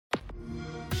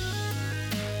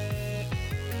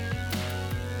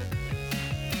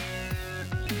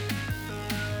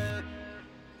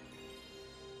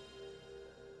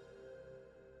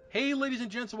Hey, ladies and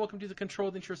gents, and welcome to the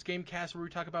Controlled Interest Gamecast, where we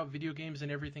talk about video games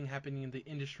and everything happening in the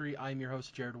industry. I'm your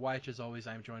host, Jared White. As always,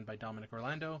 I'm joined by Dominic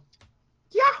Orlando.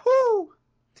 Yahoo!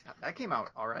 That came out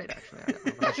all right, actually.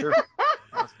 I'm not sure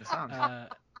how it's going to sound.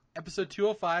 Episode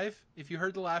 205. If you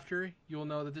heard the laughter, you will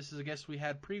know that this is a guest we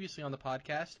had previously on the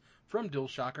podcast from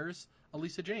DualShockers,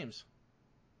 Elisa James.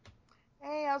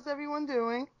 Hey, how's everyone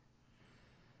doing?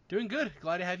 Doing good.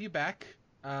 Glad to have you back.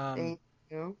 Thank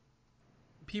you.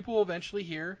 People will eventually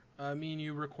hear. Me and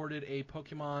you recorded a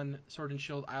Pokemon Sword and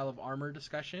Shield Isle of Armor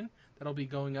discussion that'll be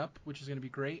going up, which is going to be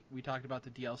great. We talked about the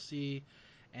DLC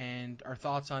and our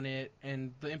thoughts on it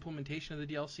and the implementation of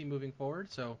the DLC moving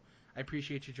forward. So I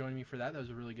appreciate you joining me for that. That was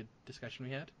a really good discussion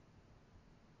we had.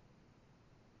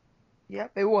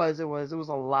 Yep, it was. It was a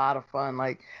lot of fun.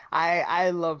 Like,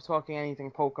 I love talking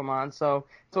anything Pokemon, so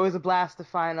it's always a blast to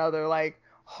find other, like,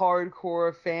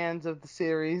 hardcore fans of the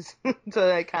series to,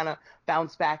 like, kind of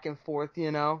bounce back and forth,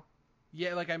 you know?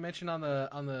 Yeah, like I mentioned on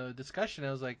the discussion,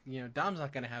 I was like, Dom's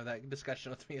not going to have that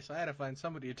discussion with me, so I had to find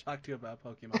somebody to talk to about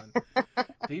Pokemon.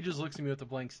 He just looks at me with a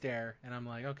blank stare, and I'm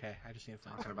like, okay, I just need to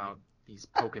find Talking somebody. about these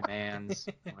Pokemans,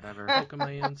 whatever.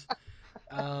 Pokemans.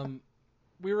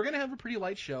 We were going to have a pretty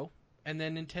light show, and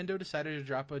then Nintendo decided to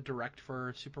drop a direct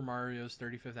for Super Mario's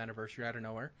 35th anniversary out of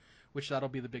nowhere, which that'll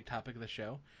be the big topic of the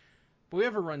show. But we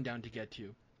have a rundown to get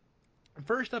to.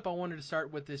 First up, I wanted to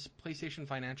start with this PlayStation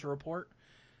financial report.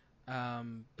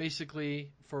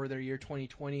 Basically, for their year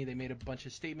 2020, they made a bunch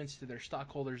of statements to their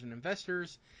stockholders and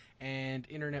investors, and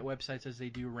internet websites, as they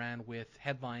do, ran with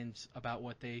headlines about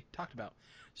what they talked about.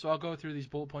 So I'll go through these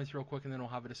bullet points real quick, and then we'll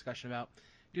have a discussion about,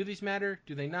 do these matter?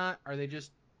 Do they not? Are they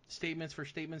just statements for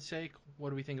statement's sake? What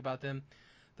do we think about them?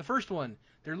 The first one,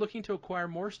 they're looking to acquire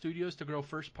more studios to grow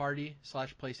first-party /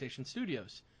 PlayStation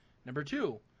studios. Number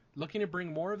 2, looking to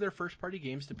bring more of their first-party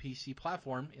games to PC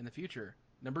platform in the future.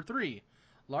 Number 3,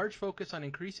 large focus on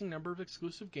increasing number of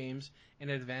exclusive games and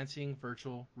advancing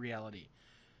virtual reality.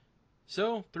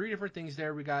 So, 3 different things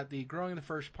there. We got the growing the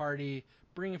first party,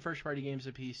 bringing first party games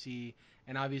to PC,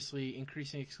 and obviously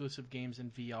increasing exclusive games in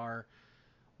VR.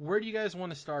 Where do you guys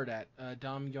want to start at?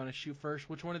 Dom, you want to shoot first?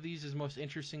 Which one of these is most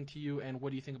interesting to you, and what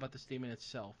do you think about the statement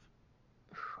itself?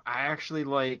 I actually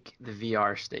like the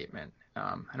VR statement.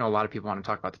 I know a lot of people want to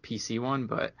talk about the PC one,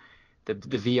 but the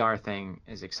VR thing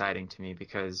is exciting to me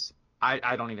because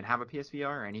I don't even have a PSVR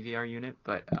or any VR unit,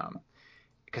 but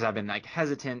because I've been like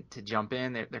hesitant to jump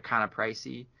in. They're kind of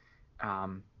pricey,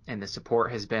 and the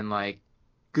support has been like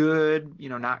good,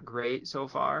 not great so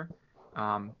far.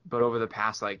 But over the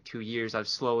past like 2 years, I've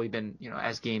slowly been,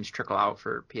 as games trickle out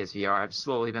for PSVR, I've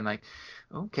slowly been like,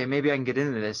 okay, maybe I can get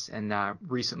into this. And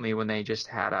recently, when they just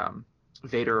had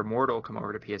Vader Immortal come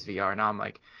over to PSVR, now I'm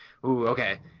like, ooh,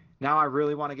 okay, now I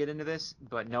really want to get into this.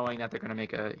 But knowing that they're going to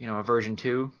make a version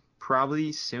 2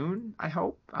 probably soon, I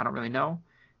hope. I don't really know.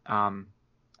 I'm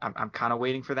kind of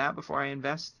waiting for that before I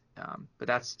invest. But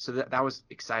that was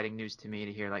exciting news to me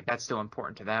to hear. Like that's still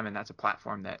important to them, and that's a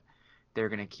platform that they're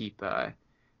going to keep,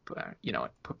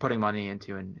 putting money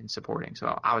into and supporting.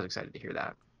 So I was excited to hear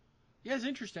that. Yeah, it's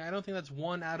interesting. I don't think that's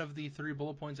one out of the 3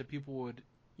 bullet points that people would,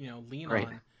 lean Great.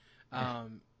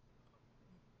 on.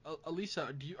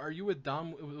 Elisa, are you with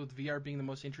Dom with VR being the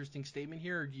most interesting statement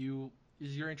here, or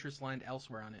is your interest lined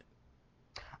elsewhere on it?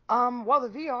 Well, the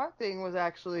VR thing was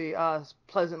actually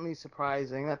pleasantly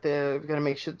surprising that they're going to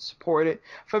make sure to support it.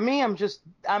 For me, I'm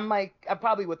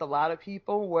probably with a lot of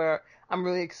people where I'm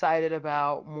really excited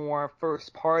about more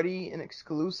first party and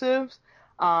exclusives.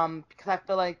 Because I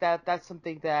feel like that's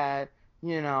something that,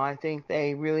 I think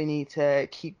they really need to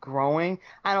keep growing.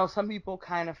 I know some people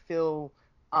kind of feel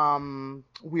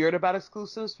weird about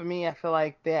exclusives. For me, I feel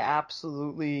like they're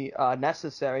absolutely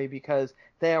necessary because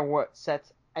they're what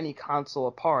sets any console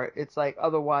apart. It's like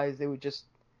otherwise they would just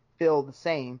feel the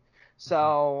same.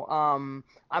 So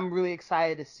I'm really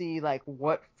excited to see like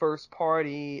what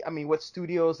what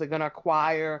studios they're gonna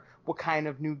acquire, what kind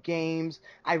of new games.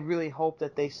 I really hope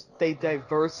that they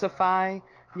diversify,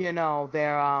 their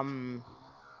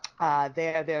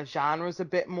genres a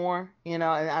bit more, and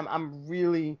I'm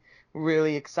really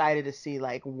really excited to see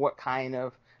like what kind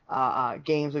of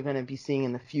games we're gonna be seeing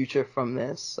in the future from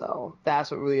this. So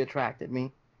that's what really attracted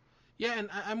me. Yeah, and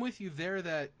I'm with you there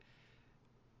that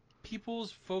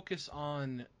people's focus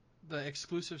on the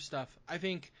exclusive stuff, I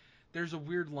think there's a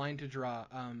weird line to draw.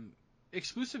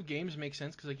 Exclusive games make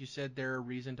sense because, like you said, they're a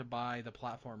reason to buy the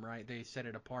platform, right? They set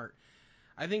it apart.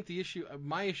 I think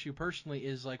my issue personally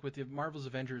is like with the Marvel's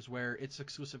Avengers where it's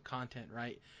exclusive content,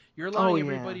 right? You're allowing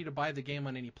everybody to buy the game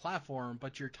on any platform,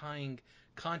 but you're tying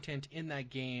content in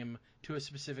that game to a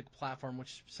specific platform,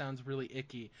 which sounds really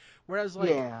icky. Whereas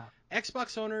like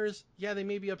Xbox owners, yeah, they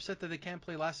may be upset that they can't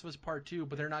play Last of Us Part 2,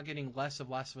 but they're not getting less of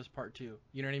Last of Us Part 2.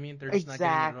 You know what I mean? They're just not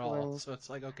getting it at all. So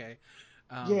it's like, okay.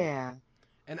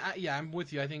 And I'm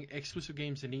with you. I think exclusive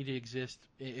games need to exist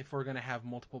if we're going to have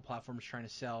multiple platforms trying to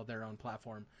sell their own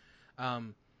platform.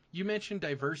 You mentioned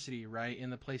diversity, right, in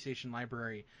the PlayStation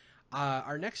library.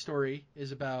 Our next story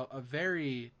is about a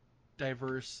very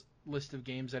diverse list of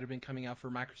games that have been coming out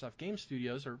for Microsoft Game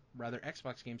Studios, or rather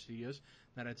Xbox Game Studios,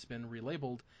 that it's been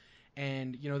relabeled.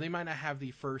 And, they might not have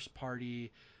the first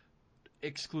party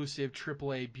exclusive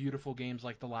AAA beautiful games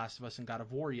like The Last of Us and God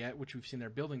of War yet, which we've seen they're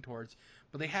building towards,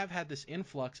 but they have had this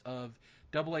influx of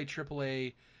AA,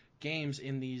 AAA games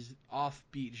in these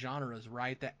offbeat genres,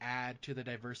 right, that add to the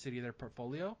diversity of their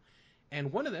portfolio.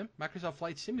 And one of them, Microsoft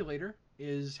Flight Simulator,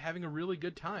 is having a really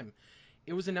good time.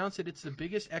 It was announced that it's the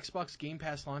biggest Xbox Game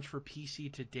Pass launch for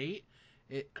PC to date.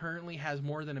 It currently has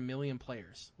more than 1 million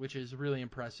players, which is really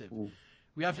impressive. Ooh.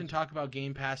 We often talk about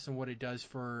Game Pass and what it does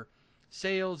for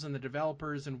sales and the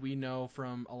developers, and we know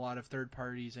from a lot of third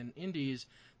parties and indies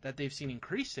that they've seen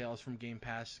increased sales from Game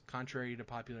Pass, contrary to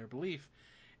popular belief.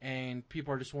 And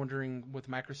people are just wondering, with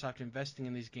Microsoft investing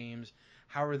in these games,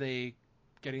 how are they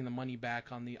getting the money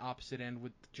back on the opposite end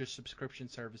with just subscription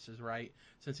services, right?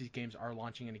 Since these games are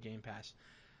launching into Game Pass.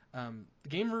 The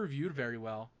game reviewed very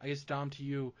well. I guess, Dom, to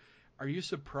you, are you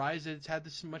surprised that it's had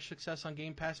this much success on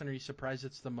Game Pass, and are you surprised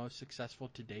it's the most successful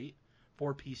to date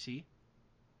for PC?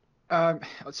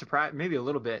 Surprised, maybe a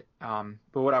little bit.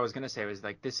 But what I was gonna say was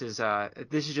like this is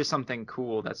just something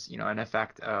cool that's an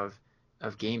effect of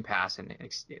Game Pass and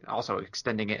also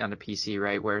extending it onto PC,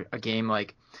 right? Where a game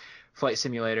like Flight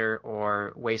Simulator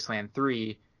or Wasteland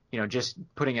 3, just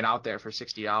putting it out there for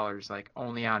 $60, like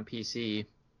only on PC,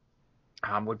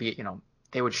 would be,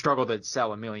 they would struggle to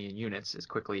sell 1 million units as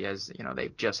quickly as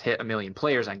they've just hit 1 million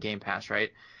players on Game Pass,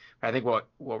 right? But I think what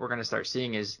we're gonna start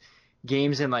seeing is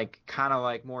games in like kind of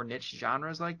like more niche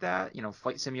genres like that,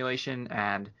 flight simulation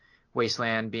and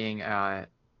Wasteland being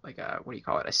like a, what do you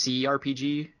call it, a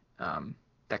CRPG,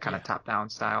 that kind of top-down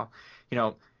style,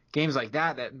 games like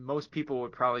that most people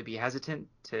would probably be hesitant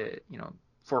to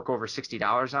fork over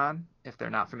 $60 on if they're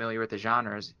not familiar with the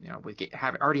genres, with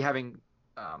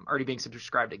already being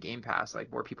subscribed to Game Pass,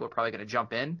 like more people are probably going to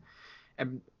jump in,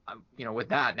 and with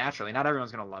that, naturally not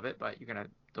everyone's going to love it, but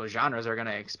those genres are going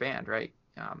to expand, right?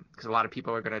 Because a lot of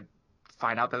people are going to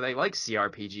find out that they like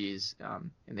CRPGs,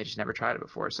 and they just never tried it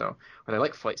before. So, or they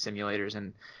like flight simulators,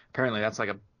 and apparently that's like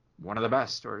one of the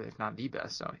best, or if not the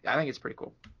best. So I think it's pretty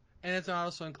cool. And it's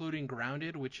also including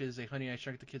Grounded, which is a Honey I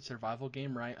Shrunk the Kids survival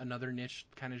game, right? Another niche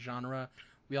kind of genre.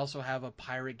 We also have a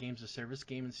pirate games of service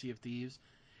game in Sea of Thieves.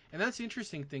 And that's the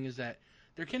interesting thing, is that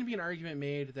there can be an argument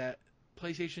made that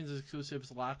PlayStation's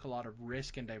exclusives lack a lot of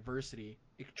risk and diversity.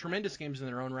 Tremendous games in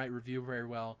their own right, review very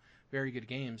well, very good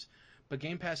games. But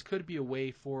Game Pass could be a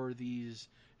way for these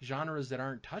genres that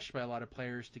aren't touched by a lot of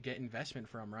players to get investment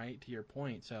from, right? To your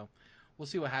point. So we'll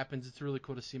see what happens. It's really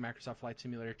cool to see Microsoft Flight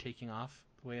Simulator taking off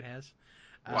the way it has.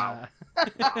 Wow.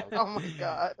 Oh my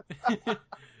God.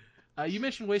 You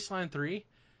mentioned Wasteland 3.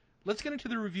 Let's get into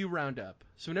the review roundup.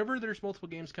 So whenever there's multiple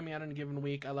games coming out in a given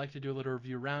week, I like to do a little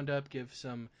review roundup, give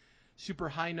some super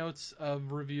high notes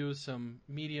of reviews, some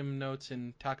medium notes,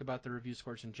 and talk about the review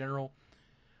scores in general.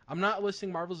 I'm not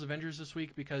listing Marvel's Avengers this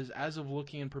week because as of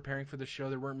looking and preparing for the show,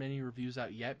 there weren't many reviews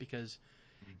out yet because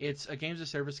it's a games of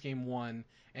service game, 1,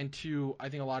 and 2, I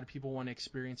think a lot of people want to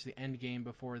experience the end game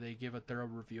before they give a thorough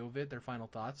review of it, their final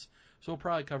thoughts. So we'll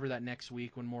probably cover that next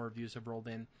week when more reviews have rolled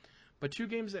in. But 2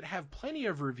 games that have plenty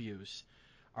of reviews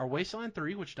are Wasteland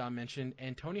 3, which Dom mentioned,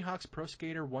 and Tony Hawk's Pro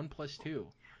Skater 1+2.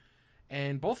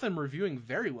 And both of them reviewing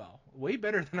very well. Way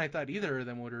better than I thought either of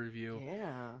them would review.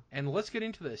 Yeah. And let's get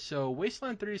into this. So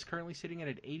Wasteland 3 is currently sitting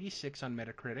at 86 on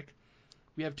Metacritic.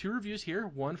 We have 2 reviews here,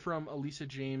 one from Elisa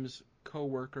James'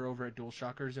 co-worker over at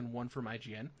DualShockers and one from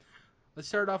IGN. Let's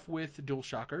start off with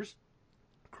DualShockers.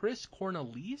 Chris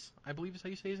Cornelise, I believe is how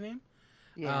you say his name.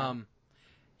 Yeah.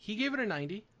 He gave it a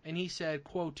 90, and he said,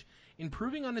 quote,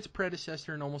 "Improving on its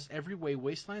predecessor in almost every way,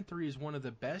 Wasteland 3 is one of the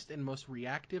best and most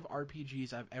reactive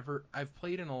RPGs I've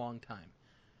played in a long time."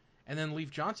 And then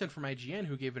Leif Johnson from IGN,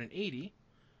 who gave it an 80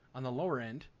 on the lower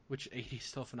end, which 80 is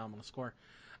still a phenomenal score.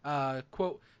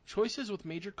 Quote, "Choices with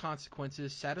major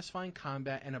consequences, satisfying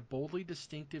combat, and a boldly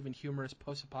distinctive and humorous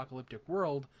post-apocalyptic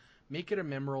world make it a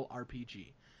memorable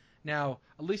RPG." Now,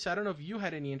 Elisa, I don't know if you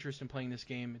had any interest in playing this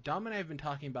game. Dom and I have been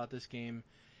talking about this game,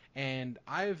 And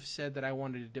I've said that I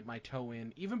wanted to dip my toe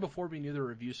in even before we knew the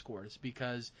review scores,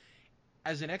 because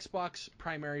as an Xbox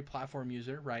primary platform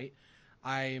user, right,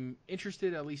 I'm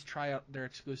interested to at least try out their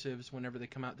exclusives whenever they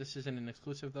come out. This isn't an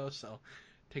exclusive though, so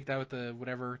take that with the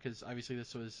whatever, because obviously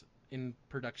this was in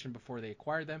production before they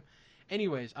acquired them.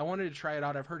 Anyways, I wanted to try it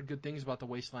out. I've heard good things about the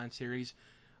Wasteland series.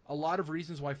 A lot of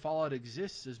reasons why Fallout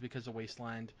exists is because of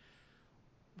Wasteland.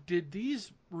 Did these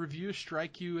reviews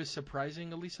strike you as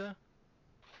surprising, Elisa?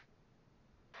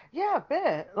 Yeah, a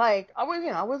bit. Like I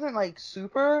wasn't like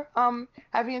super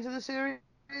heavy into the series.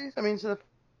 I mean, into the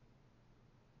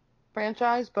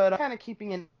franchise, but kind of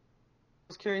keeping in.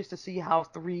 Was curious to see how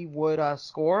 3 would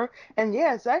score, and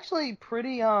yeah, it's actually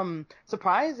pretty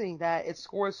surprising that it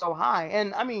scores so high,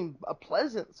 and I mean a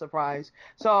pleasant surprise.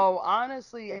 So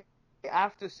honestly,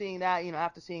 after seeing that,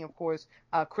 after seeing of course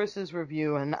Chris's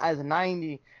review and as a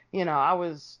 90,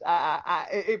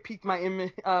 it piqued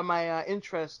my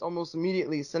interest almost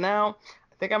immediately. So now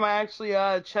I think I might actually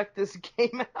check this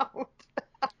game out.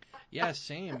 Yeah,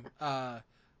 same.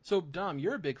 So Dom,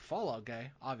 you're a big Fallout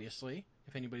guy, obviously.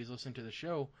 If anybody's listening to the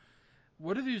show,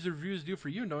 what do these reviews do for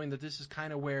you, knowing that this is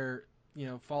kind of where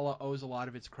Fallout owes a lot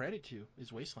of its credit to,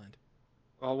 is Wasteland?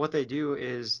 Well, what they do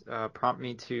is prompt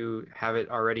me to have it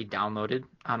already downloaded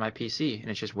on my PC, and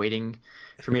it's just waiting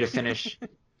for me to finish.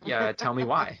 Yeah, tell me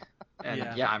why. And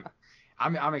Yeah. yeah,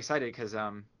 I'm excited because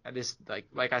this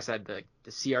like I said, the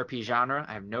CRP genre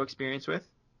I have no experience with.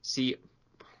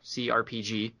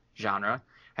 CRPG genre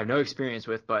I have no experience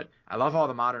with, but I love all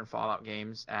the modern Fallout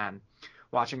games, and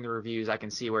watching the reviews I can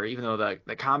see where even though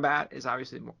the combat is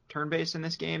obviously more turn-based in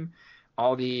this game,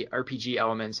 all the RPG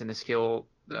elements and the skill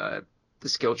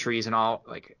trees and all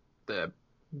like the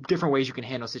different ways you can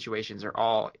handle situations are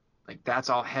all like that's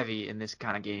all heavy in this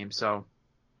kind of game. So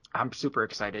I'm super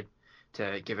excited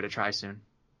to give it a try soon.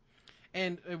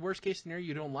 And worst case scenario,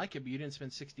 you don't like it, but you didn't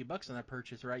spend $60 on that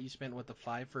purchase, right? You spent what, the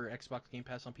 $5 for Xbox Game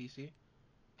Pass on PC?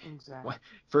 Exactly.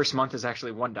 First month is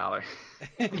actually $1.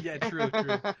 Yeah, true,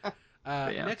 true.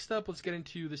 But yeah. Next up, let's get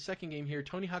into the second game here,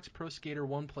 Tony Hawk's Pro Skater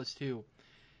 1+2.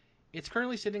 It's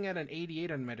currently sitting at an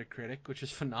 88 on Metacritic, which is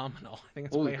phenomenal. I think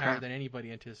it's Holy way higher crap. than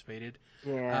anybody anticipated.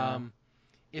 Yeah.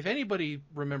 If anybody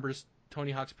remembers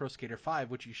Tony Hawk's Pro Skater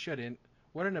 5, which you shouldn't,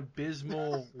 what an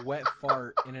abysmal wet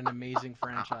fart in an amazing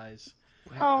franchise.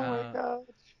 Oh my Uh, god.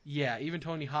 yeah, even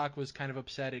Tony Hawk was kind of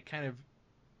upset. It kind of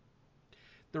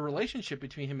the relationship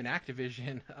between him and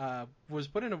Activision was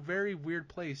put in a very weird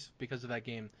place because of that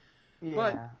game.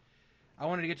 But Yeah. I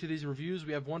wanted to get to these reviews.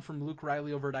 We have one from Luke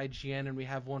Riley over at IGN, and we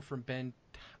have one from Ben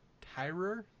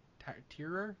Tyrer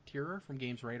from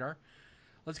Games Radar.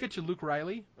 Let's get to Luke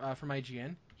Riley from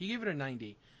IGN. He gave it a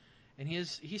 90. And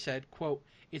he said, quote,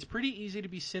 "It's pretty easy to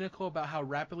be cynical about how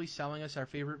rapidly selling us our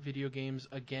favorite video games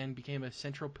again became a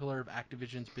central pillar of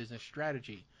Activision's business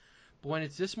strategy. But when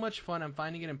it's this much fun, I'm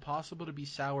finding it impossible to be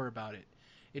sour about it.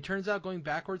 It turns out going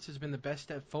backwards has been the best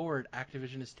step forward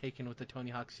Activision has taken with the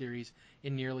Tony Hawk series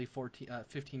in nearly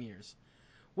 15 years."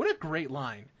 What a great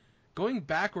line. Going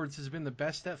backwards has been the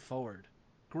best step forward.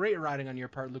 Great writing on your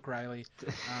part, Luke Riley.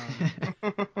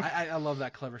 I love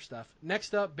that clever stuff.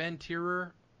 Next up, Ben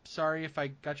Tierer. Sorry if I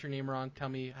got your name wrong. Tell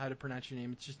me how to pronounce your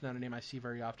name. It's just not a name I see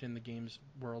very often in the games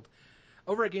world.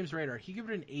 Over at Games Radar, he gave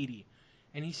it an 80.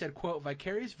 And he said, quote,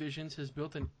 "Vicarious Visions has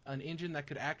built an engine that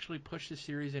could actually push the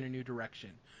series in a new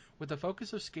direction. With the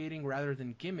focus of skating rather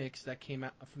than gimmicks that came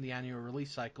out from the annual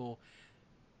release cycle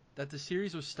that the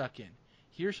series was stuck in.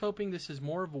 Here's hoping this is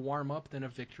more of a warm-up than a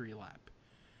victory lap."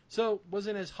 So,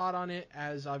 wasn't as hot on it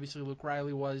as obviously Luke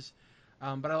Riley was,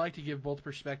 but I like to give both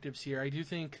perspectives here. I do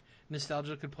think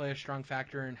nostalgia could play a strong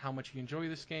factor in how much you enjoy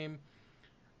this game.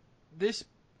 This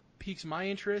piques my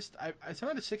interest. It's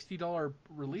not a $60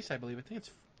 release, I believe. I think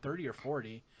it's 30 or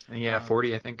 40. Yeah,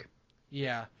 40 I think.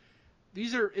 Yeah.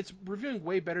 It's reviewing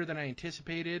way better than I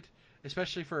anticipated,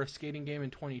 especially for a skating game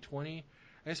in 2020.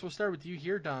 I guess we'll start with you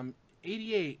here, Dom.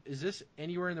 88, is this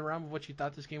anywhere in the realm of what you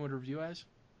thought this game would review as?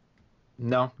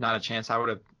 No, not a chance. I would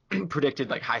have predicted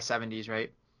like high 70s,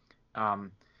 right?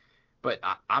 But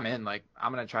I'm in. Like,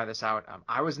 I'm gonna try this out.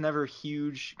 I was never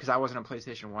huge because I wasn't a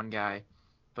PlayStation 1 guy,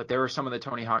 but there were some of the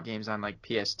Tony Hawk games on like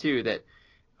PS2 that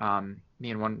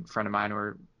me and one friend of mine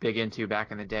were big into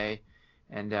back in the day.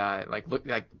 And like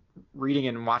reading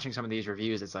and watching some of these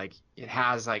reviews, it's like it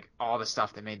has like all the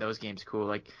stuff that made those games cool.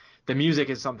 Like the music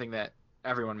is something that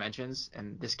everyone mentions,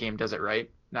 and this game does it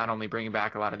right. Not only bringing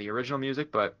back a lot of the original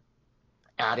music, but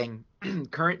adding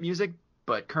current music,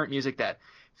 but current music that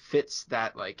fits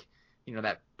that like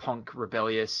that punk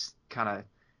rebellious kind of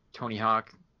Tony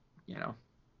Hawk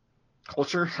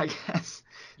culture, I guess.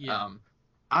 Yeah.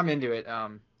 I'm into it.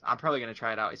 I'm probably gonna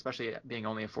try it out, especially it being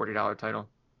only a $40 title.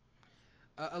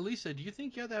 Elisa, do you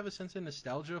think you have to have a sense of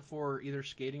nostalgia for either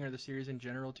skating or the series in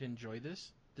general to enjoy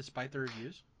this, despite the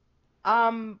reviews?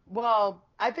 Well,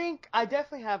 I think I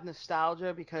definitely have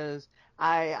nostalgia because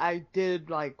I did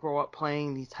like grow up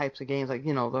playing these types of games, like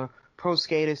the Pro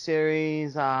Skater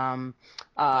series, Doug,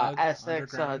 SX,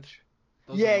 Underground,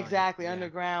 those are yeah, mine. exactly, Yeah.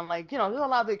 Underground, like there's a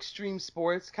lot of extreme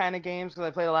sports kind of games because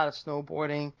I played a lot of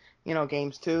snowboarding,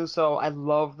 games too, so I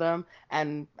love them,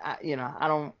 and I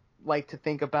don't like to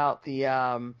think about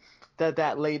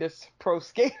that latest Pro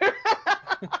Skater.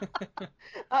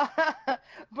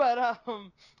 but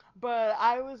but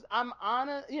I'm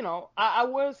honest, I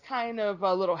was kind of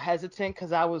a little hesitant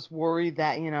because I was worried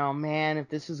that, man, if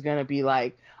this is gonna be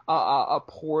like a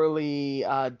poorly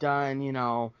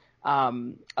done,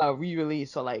 a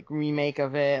re-release or like remake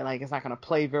of it, like it's not gonna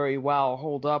play very well,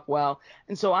 hold up well,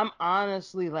 and so I'm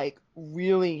honestly like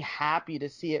really happy to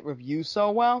see it review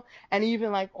so well, and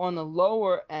even like on the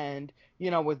lower end,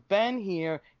 with Ben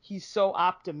here, he's so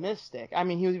optimistic. I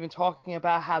mean, he was even talking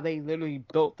about how they literally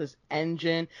built this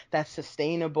engine that's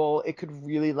sustainable. It could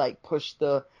really like push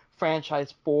the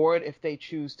franchise forward if they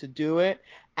choose to do it.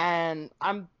 And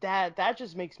that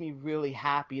just makes me really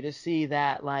happy to see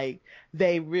that like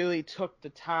they really took the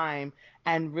time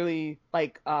and really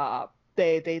like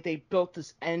they built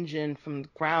this engine from the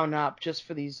ground up just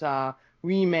for these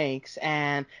remakes,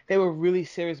 and they were really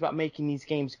serious about making these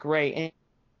games great. And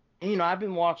I've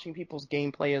been watching people's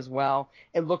gameplay as well.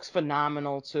 It looks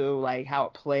phenomenal too, like how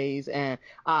it plays, and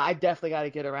I definitely got to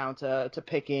get around to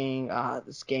picking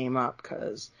this game up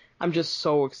because I'm just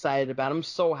so excited about it. I'm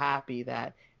so happy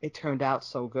that it turned out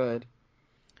so good.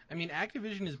 I mean,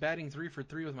 Activision is batting 3 for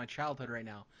 3 with my childhood right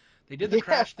now. They did the Yeah,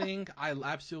 Crash thing. I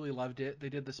absolutely loved it. They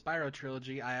did the Spyro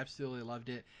trilogy. I absolutely loved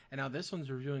it. And now this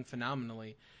one's reviewing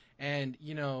phenomenally. And,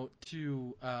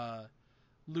 to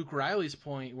Luke Riley's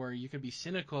point where you could be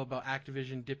cynical about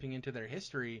Activision dipping into their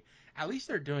history, at least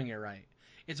they're doing it right.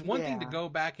 It's one thing to yeah, go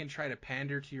back and try to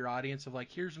pander to your audience of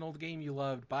like, here's an old game you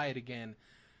loved, buy it again.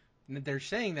 And they're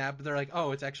saying that, but they're like,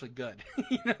 oh, it's actually good.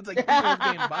 It's like, here's an old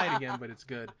game, buy it again, but it's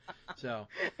good. So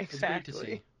it's great to see.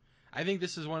 exactly. I think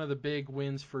this is one of the big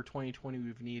wins for 2020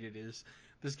 we've needed is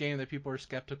this game that people are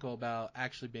skeptical about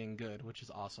actually being good, which is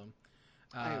awesome.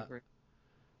 I Uh, agree.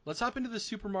 let's hop into the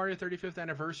Super Mario 35th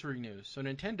anniversary news. So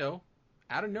Nintendo,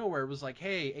 out of nowhere, was like,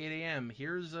 hey, 8 a.m.,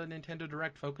 here's a Nintendo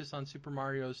Direct focused on Super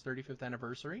Mario's 35th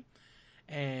anniversary.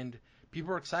 And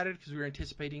people were excited because we were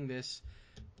anticipating this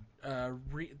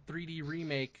 3D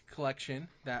remake collection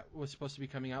that was supposed to be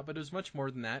coming out, but it was much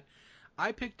more than that.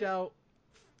 I picked out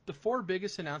the four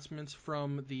biggest announcements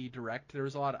from the Direct. There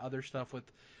was a lot of other stuff with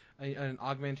an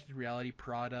augmented reality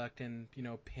product and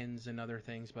pins and other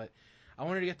things, but I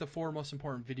wanted to get the four most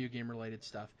important video game related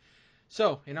stuff.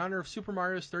 So, in honor of Super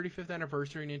Mario's 35th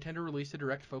anniversary, Nintendo released a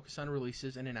Direct focus on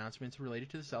releases and announcements related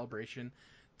to the celebration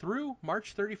through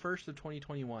March 31st of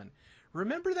 2021.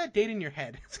 Remember that date in your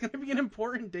head. It's going to be an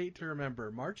important date to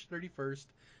remember. March 31st,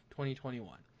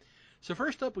 2021. So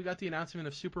first up, we got the announcement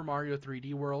of Super Mario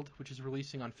 3D World, which is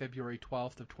releasing on February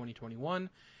 12th of 2021.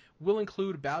 Will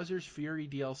include Bowser's Fury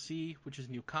DLC, which is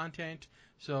new content,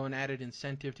 so an added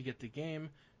incentive to get the game.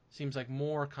 Seems like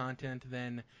more content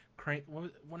than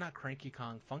not Cranky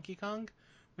Kong, Funky Kong?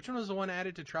 Which one was the one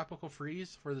added to Tropical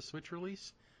Freeze for the Switch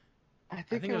release? I I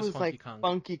think think it it was was Funky like Kong.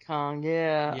 Funky Kong.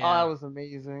 Yeah. Oh, that Yeah. was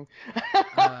amazing.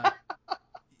 Uh,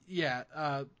 Yeah,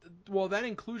 well, that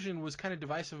inclusion was kind of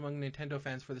divisive among Nintendo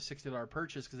fans for the $60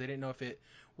 purchase because they didn't know if it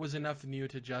was enough new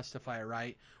to justify it,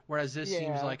 right? Whereas this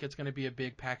seems Yeah. like it's going to be a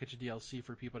big package of DLC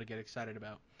for people to get excited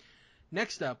about.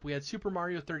 Next up, we had Super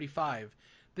Mario 35.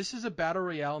 This is a battle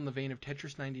royale in the vein of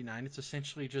Tetris 99. It's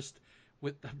essentially just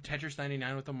with Tetris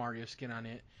 99 with a Mario skin on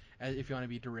it, if you want to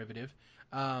be derivative.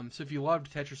 So if you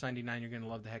loved Tetris 99, you're going to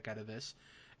love the heck out of this.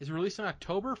 It's released on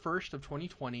October 1st of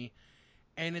 2020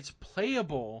 and it's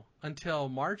playable until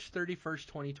March 31st,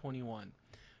 2021.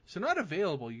 So not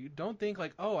available. You don't think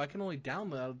like, oh, I can only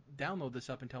download this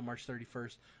up until March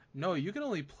 31st. No, you can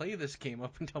only play this game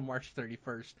up until March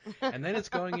 31st. And then it's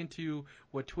going into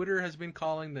what Twitter has been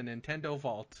calling the Nintendo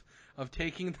Vault, of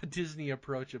taking the Disney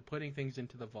approach of putting things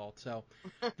into the vault. So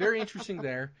very interesting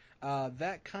there.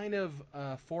 That kind of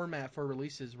format for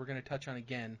releases we're going to touch on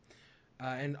again.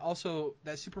 And also,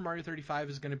 that Super Mario 35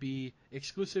 is going to be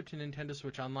exclusive to Nintendo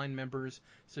Switch Online members.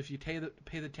 So if you pay the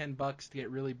 $10 to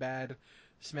get really bad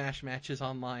Smash matches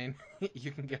online, you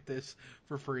can get this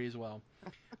for free as well.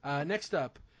 Next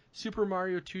up, Super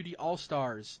Mario 2D All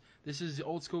Stars. This is the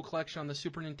old school collection on the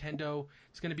Super Nintendo.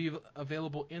 It's going to be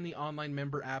available in the online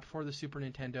member app for the Super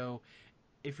Nintendo.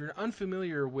 if you're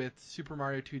unfamiliar with Super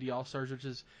Mario 2D All-Stars, which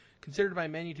is considered by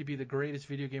many to be the greatest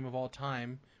video game of all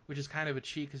time, which is kind of a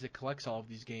cheat because it collects all of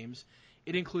these games,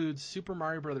 it includes Super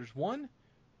Mario Bros. 1,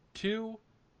 2,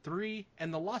 3,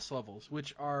 and the Lost Levels,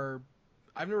 which are...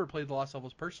 I've never played the Lost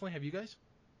Levels personally. Have you guys?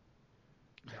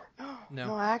 No.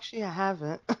 No, actually, I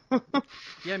haven't.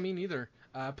 Yeah, me neither.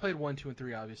 I played 1, 2, and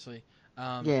 3, obviously.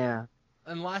 Yeah.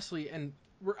 And lastly, and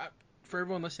for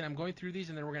everyone listening, I'm going through these,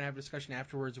 and then we're going to have a discussion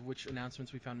afterwards of which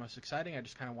announcements we found most exciting. I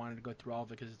just kind of wanted to go through all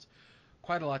of it because it's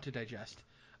quite a lot to digest.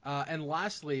 And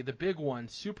lastly, the big one,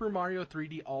 Super Mario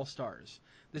 3D All-Stars.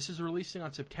 This is releasing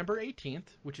on September 18th,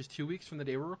 which is 2 weeks from the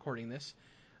day we're recording this.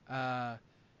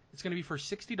 It's going to be for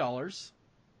 $60.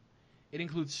 It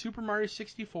includes Super Mario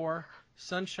 64,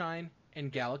 Sunshine,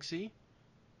 and Galaxy.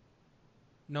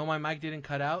 No, my mic didn't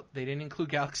cut out. They didn't include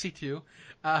Galaxy 2.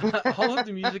 All of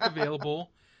the music available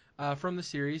from the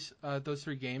series, those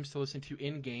 3 games, to listen to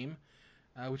in-game,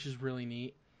 which is really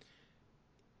neat.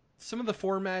 Some of the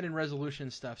format and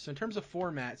resolution stuff. So in terms of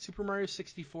format, Super Mario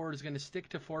 64 is going to stick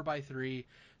to 4x3.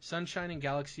 Sunshine and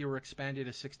Galaxy were expanded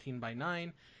to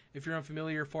 16x9. If you're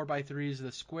unfamiliar, 4x3 is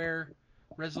the square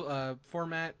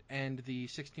format, and the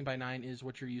 16x9 is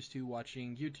what you're used to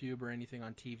watching YouTube or anything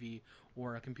on TV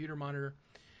or a computer monitor.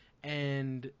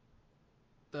 And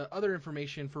the other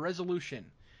information for resolution,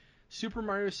 Super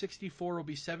Mario 64 will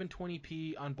be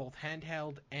 720p on both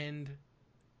handheld and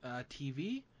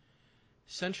TV.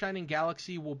 Sunshine and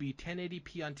Galaxy will be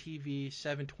 1080p on TV,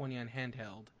 720 on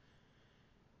handheld.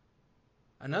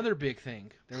 Another big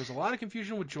thing, there was a lot of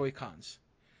confusion with Joy-Cons.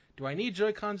 Do I need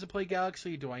Joy-Cons to play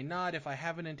Galaxy? Do I not? If I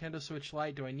have a Nintendo Switch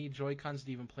Lite, do I need Joy-Cons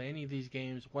to even play any of these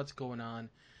games? What's going on?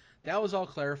 That was all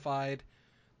clarified.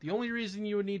 The only reason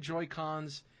you would need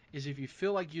Joy-Cons is if you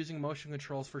feel like using motion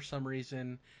controls for some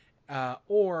reason,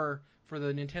 or for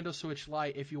the Nintendo Switch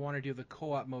Lite if you want to do the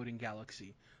co-op mode in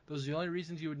Galaxy. Those are the only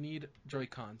reasons you would need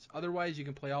Joy-Cons. Otherwise, you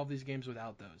can play all of these games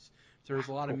without those. So there's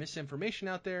a lot of misinformation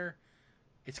out there.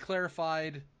 It's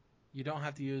clarified. You don't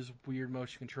have to use weird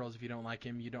motion controls if you don't like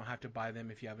them. You don't have to buy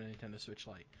them if you have a Nintendo Switch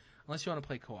Lite. Unless you want to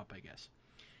play co-op, I guess.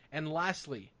 And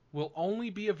lastly, will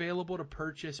only be available to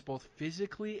purchase both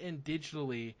physically and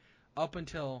digitally up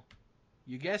until,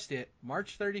 you guessed it,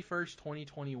 March 31st,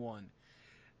 2021.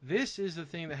 This is the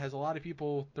thing that has a lot of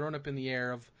people thrown up in the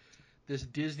air of this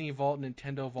Disney Vault,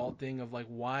 Nintendo Vault thing of like,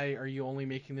 why are you only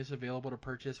making this available to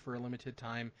purchase for a limited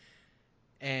time?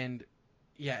 And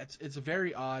yeah, it's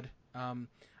very odd.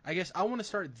 I guess I want to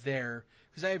start there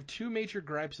because I have 2 major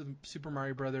gripes of Super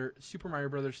Mario Brothers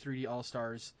 3D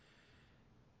All-Stars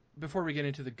before we get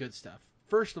into the good stuff.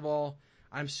 First of all,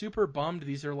 I'm super bummed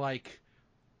these are like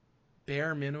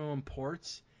bare minimum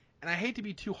ports. And I hate to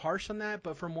be too harsh on that,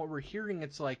 but from what we're hearing,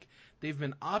 it's like they've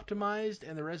been optimized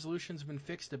and the resolution's been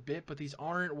fixed a bit, but these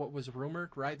aren't what was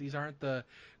rumored, right? These aren't the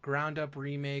ground-up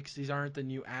remakes. These aren't the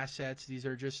new assets. These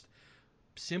are just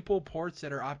simple ports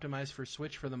that are optimized for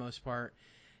Switch for the most part.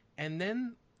 And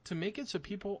then to make it so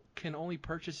people can only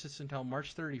purchase this until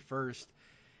March 31st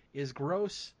is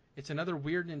gross. It's another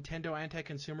weird Nintendo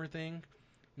anti-consumer thing.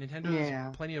 Nintendo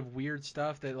has plenty of weird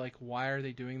stuff that, like, why are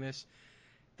they doing this?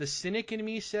 The cynic in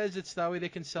me says it's that way they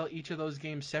can sell each of those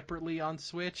games separately on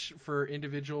Switch for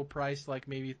individual price, like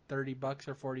maybe $30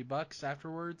 or $40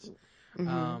 afterwards.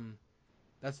 Mm-hmm.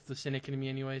 That's the cynic in me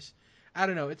anyways. I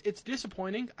don't know. It's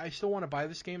disappointing. I still want to buy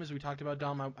this game, as we talked about,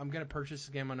 Dom. I'm going to purchase this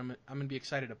game, and I'm going to be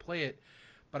excited to play it.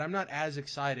 But I'm not as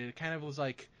excited. It kind of was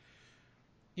like,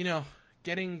 you know,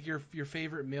 getting your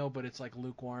favorite meal, but it's like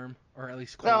lukewarm, or at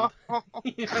least cold. No.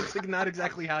 It's like not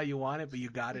exactly how you want it, but you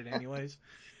got it anyways.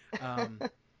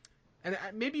 And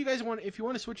maybe you guys if you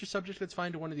want to switch your subject, that's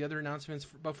fine, to one of the other announcements.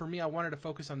 But for me, I wanted to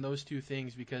focus on those 2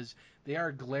 things because they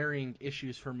are glaring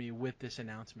issues for me with this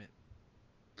announcement.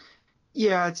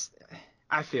 Yeah,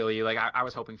 I feel you. Like I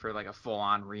was hoping for like a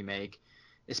full-on remake,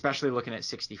 especially looking at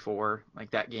 64.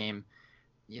 Like that game,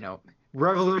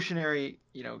 revolutionary,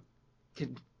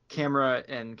 camera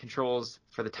and controls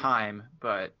for the time,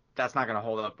 but that's not going to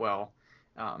hold up well.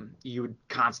 You would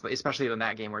constantly, especially in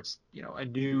that game where it's a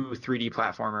new 3D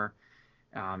platformer.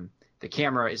 The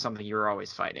camera is something you're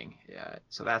always fighting. Yeah,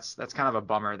 so that's kind of a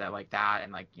bummer that like that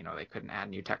and like they couldn't add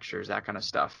new textures, that kind of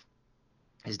stuff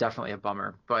is definitely a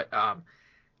bummer. But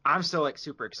I'm still like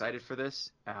super excited for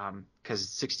this because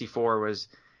 64 was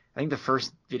I think the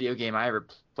first video game I ever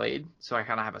played, so I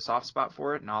kind of have a soft spot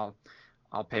for it, and I'll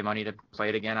pay money to play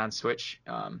it again on Switch.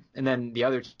 And then the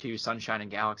other 2, Sunshine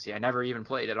and Galaxy, I never even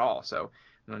played at all. So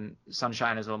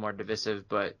Sunshine is a little more divisive,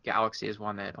 but Galaxy is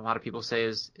one that a lot of people say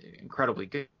is incredibly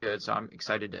good. So I'm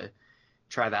excited to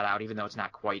try that out, even though it's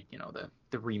not quite,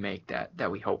 the remake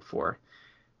that we hope for.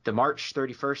 the March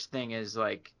 31st thing is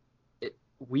like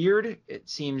weird. It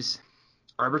seems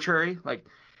arbitrary, like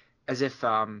as if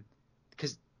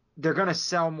because they're gonna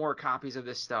sell more copies of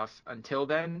this stuff until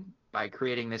then by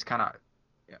creating this kind of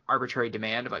arbitrary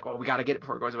demand of like, well, we got to get it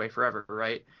before it goes away forever,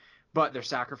 right? But they're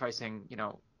sacrificing,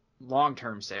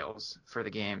 long-term sales for the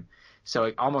game. So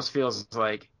it almost feels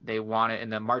like they want it.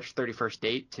 And the March 31st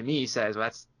date to me says, well,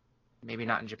 that's maybe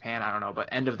not in Japan, I don't know, but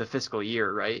end of the fiscal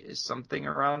year, right? Is something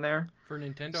around there. For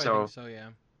Nintendo, So, I think so, yeah.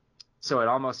 So it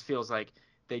almost feels like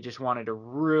they just wanted to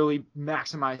really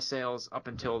maximize sales up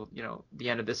until, the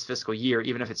end of this fiscal year,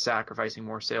 even if it's sacrificing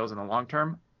more sales in the long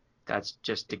term. That's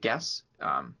just a guess.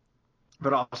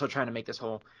 But also trying to make this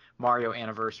whole Mario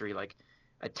anniversary like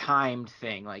a timed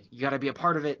thing. Like you got to be a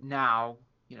part of it now,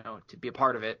 to be a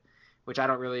part of it, which I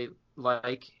don't really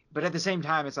like. But at the same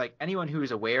time, it's like anyone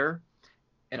who's aware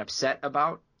and upset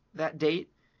about that date,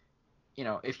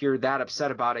 if you're that upset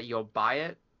about it, you'll buy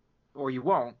it or you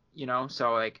won't,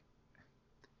 So like,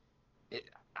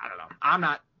 I don't know. I'm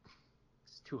not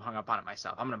too hung up on it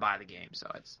myself. I'm gonna buy the game,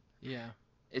 so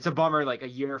it's a bummer. Like a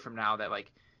year from now, that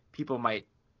like people might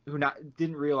who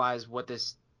didn't realize what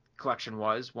this collection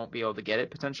won't be able to get it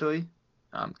potentially,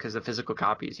 because the physical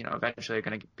copies, eventually are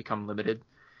going to become limited.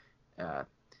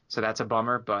 So that's a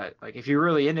bummer. But like if you're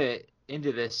really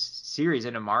into this series,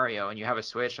 into Mario, and you have a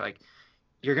Switch, like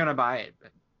you're gonna buy it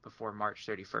before March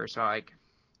 31st. So like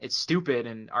it's stupid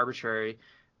and arbitrary,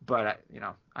 but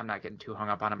I'm not getting too hung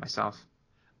up on it myself.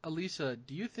 Elisa,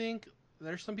 do you think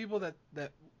there's some people that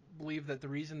believe that the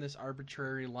reason this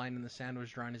arbitrary line in the sand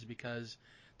was drawn is because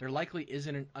there likely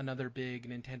isn't another big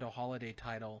Nintendo holiday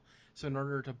title. So in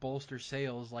order to bolster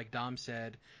sales, like Dom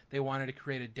said, they wanted to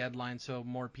create a deadline so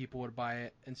more people would buy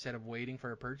it instead of waiting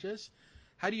for a purchase.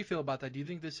 How do you feel about that? Do you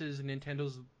think this is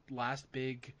Nintendo's last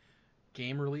big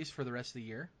game release for the rest of the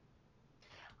year?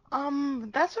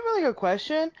 That's a really good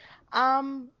question.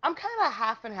 I'm kind of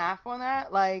half and half on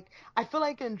that. Like, I feel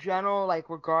like in general, like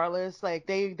regardless, like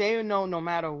they know no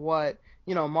matter what,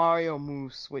 Mario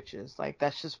moves switches. Like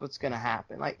that's just what's gonna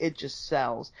happen. Like it just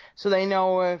sells. So they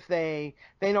know if they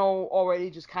know already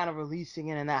just kind of releasing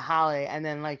it in that holiday, and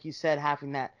then like you said,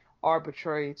 having that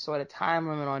arbitrary sort of time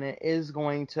limit on it is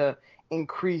going to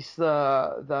increase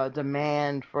the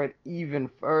demand for it even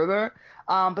further.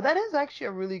 But that is actually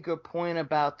a really good point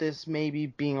about this maybe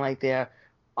being like their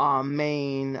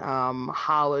main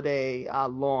holiday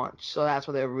launch. So that's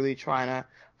why they're really trying to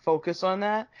focus on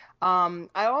that.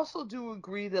 I also do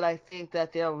agree that I think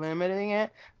that they're limiting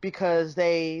it because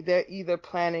they're either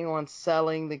planning on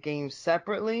selling the game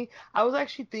separately. I was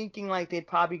actually thinking like they'd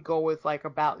probably go with like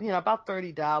about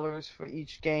 $30 for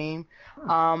each game.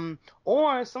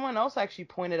 Or someone else actually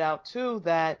pointed out too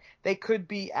that they could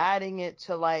be adding it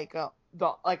to like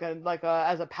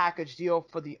as a package deal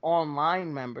for the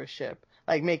online membership,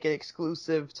 like make it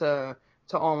exclusive to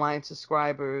online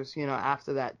subscribers,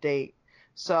 after that date.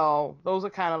 So those are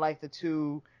kind of like the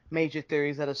two major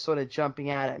theories that are sort of jumping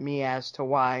out at me as to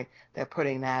why they're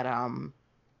putting that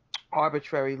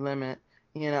arbitrary limit,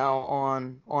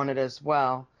 on it as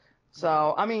well.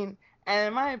 So I mean, and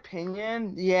in my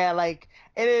opinion, yeah, like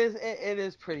it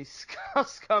is pretty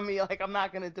scummy. Like I'm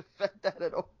not gonna defend that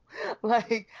at all.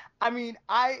 Like I mean,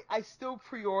 I still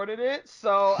pre-ordered it,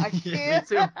 so I Yeah, me can't.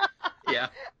 too. Yeah.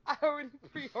 I already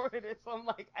pre-ordered it, so I'm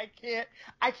like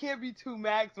I can't be too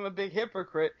mad 'cause I'm a big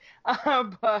hypocrite.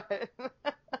 But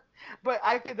but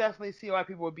I could definitely see why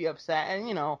people would be upset.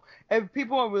 And if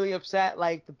people are really upset,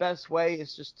 like the best way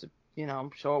is just to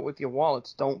show it with your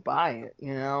wallets. Don't buy it,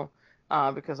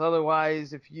 because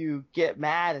otherwise, if you get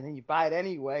mad and then you buy it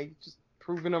anyway, you're just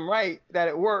proving them right that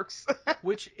it works.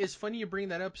 Which is funny you bring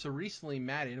that up. So recently,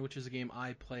 Madden, which is a game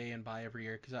I play and buy every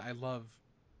year because I love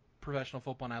professional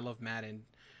football and I love Madden.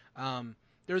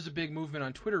 There was a big movement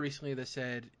on Twitter recently that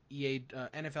said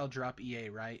NFL drop EA,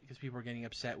 right? Because people are getting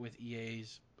upset with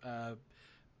EA's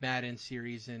Madden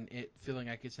series and it feeling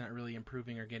like it's not really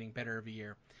improving or getting better every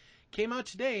year. Came out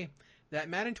today that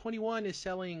Madden 21 is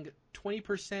selling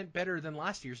 20% better than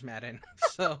last year's Madden.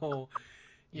 So,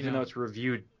 Even though it's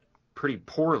reviewed pretty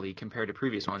poorly compared to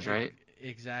previous ones, right?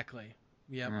 Exactly.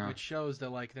 Yep. Yeah. Which shows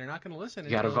that like they're not going to listen.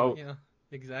 You got to vote.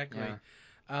 Exactly.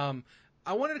 Yeah.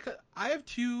 I have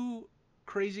two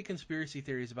crazy conspiracy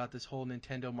theories about this whole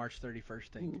Nintendo March 31st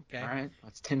thing. Okay. All right.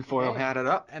 Let's tinfoil hat it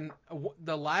up. And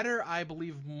the latter I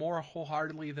believe more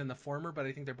wholeheartedly than the former, but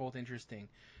I think they're both interesting.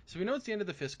 So we know it's the end of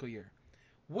the fiscal year.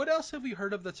 What else have we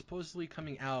heard of that's supposedly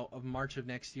coming out of March of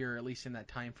next year, or at least in that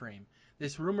time frame?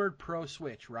 This rumored Pro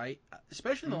Switch, right?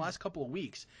 Especially in the last couple of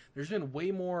weeks, there's been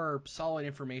way more solid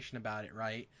information about it,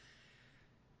 right?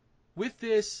 With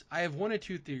this, I have one of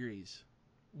two theories.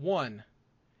 One,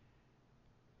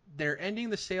 they're ending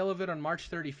the sale of it on March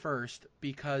 31st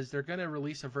because they're going to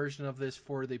release a version of this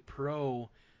for the Pro,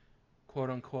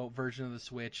 quote-unquote, version of the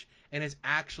Switch, and it's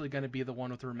actually going to be the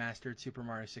one with remastered Super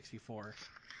Mario 64.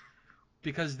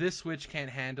 Because this Switch can't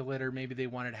handle it, or maybe they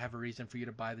wanted to have a reason for you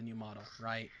to buy the new model,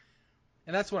 right?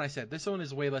 And that's what I said. This one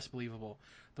is way less believable.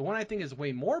 The one I think is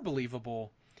way more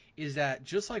believable is that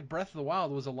just like Breath of the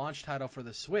Wild was a launch title for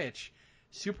the Switch,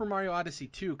 Super Mario Odyssey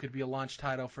 2 could be a launch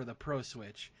title for the Pro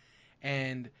Switch.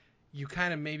 And you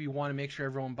kind of maybe want to make sure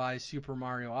everyone buys Super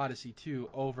Mario Odyssey 2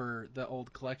 over the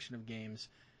old collection of games.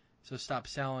 So stop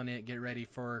selling it, get ready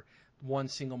for one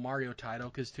single Mario title,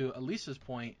 because to Elisa's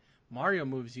point, Mario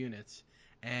moves units.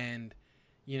 And,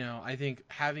 you know, I think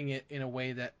having it in a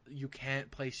way that you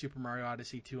can't play Super Mario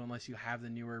Odyssey 2 unless you have the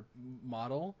newer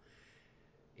model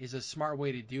is a smart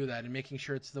way to do that, and making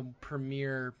sure it's the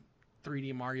premier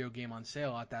 3D Mario game on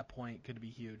sale at that point could be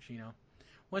huge, you know.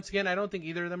 Once again, I don't think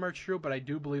either of them are true, but I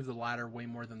do believe the latter way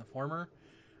more than the former.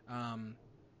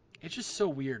 It's just so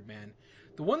weird, man.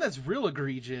 The one that's real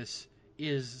egregious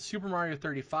is Super Mario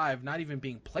 35 not even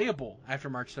being playable after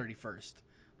March 31st.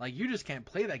 Like, you just can't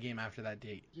play that game after that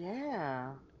date.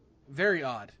 Yeah. Very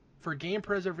odd. For game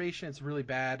preservation, it's really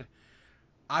bad.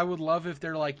 I would love if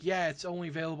they're like, yeah, it's only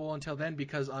available until then,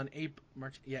 because on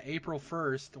April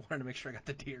 1st, I wanted to make sure I got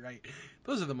the date right.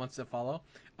 Those are the months that follow.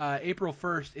 April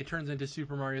 1st, it turns into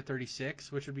Super Mario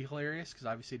 36, which would be hilarious, because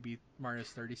obviously it'd be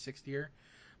Mario's 36th year.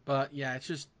 But yeah,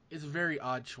 it's a very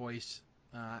odd choice.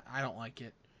 I don't like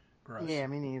it. Gross. Yeah,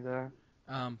 me neither.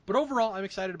 But overall, I'm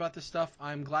excited about this stuff.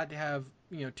 I'm glad to have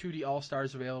 2D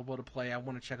All-Stars available to play. I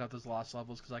want to check out those Lost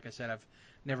Levels because, like I said, I've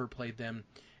never played them,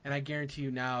 and I guarantee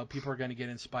you now people are going to get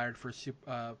inspired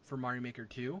for Mario Maker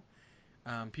 2.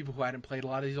 People who hadn't played a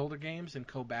lot of these older games and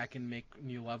go back and make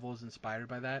new levels inspired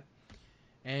by that.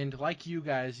 And like you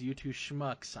guys, you two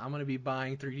schmucks, I'm going to be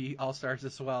buying 3D All-Stars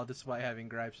as well, despite having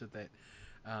gripes with it.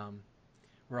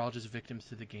 We're all just victims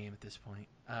to the game at this point.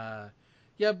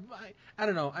 Yeah, I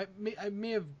don't know. I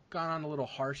may have gone on a little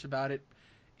harsh about it.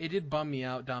 It did bum me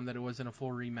out, Dom, that it wasn't a full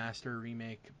remaster or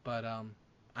remake, but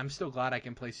I'm still glad I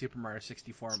can play Super Mario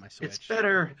 64 on my Switch. It's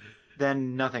better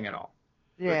than nothing at all.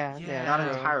 Yeah, yeah, Not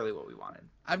true. entirely what we wanted.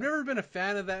 I've never been a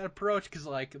fan of that approach because,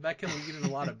 like, that can lead in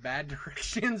a lot of bad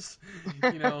directions,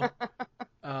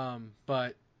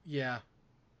 But yeah,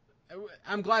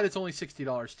 I'm glad it's only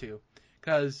 $60 too,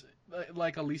 because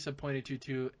like Elisa pointed to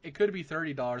too, it could be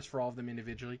 $30 for all of them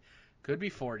individually, could be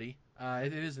 $40.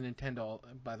 It is a Nintendo,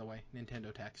 by the way,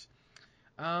 Nintendo tax.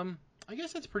 I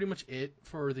guess that's pretty much it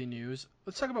for the news.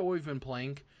 Let's talk about what we've been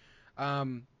playing.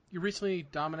 You recently,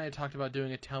 Dom and I talked about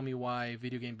doing a Tell Me Why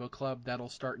video game book club. That'll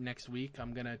start next week.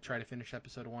 I'm going to try to finish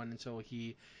episode 1, and so will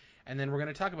he. And then we're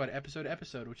going to talk about episode,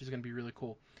 which is going to be really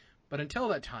cool. But until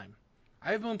that time,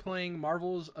 I've been playing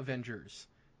Marvel's Avengers.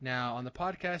 Now, on the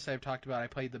podcast, I've talked about I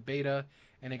played the beta,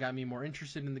 and it got me more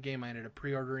interested in the game. I ended up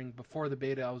pre-ordering. Before the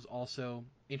beta, I was also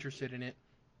interested in it.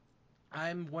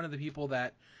 I'm one of the people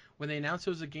that, when they announced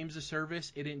it was a games of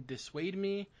service, it didn't dissuade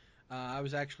me. I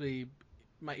was actually,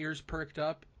 my ears perked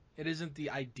up. It isn't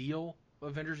the ideal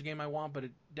Avengers game I want, but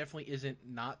it definitely isn't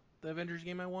not the Avengers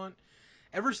game I want.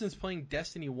 Ever since playing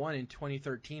Destiny 1 in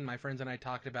 2013, my friends and I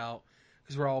talked about,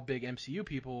 because we're all big MCU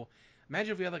people,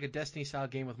 imagine if we had like a Destiny-style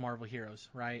game with Marvel heroes,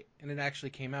 right? And it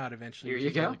actually came out eventually, which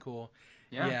is really cool.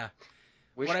 Yeah.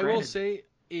 What I will say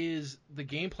is the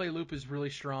gameplay loop is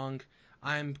really strong.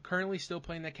 I'm currently still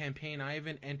playing that campaign. I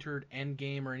haven't entered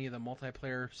Endgame or any of the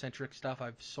multiplayer-centric stuff.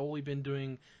 I've solely been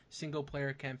doing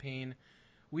single-player campaign.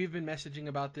 We've been messaging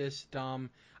about this, Dom.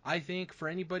 I think for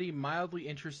anybody mildly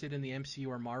interested in the MCU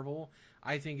or Marvel,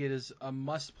 I think it is a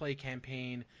must-play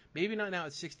campaign. Maybe not now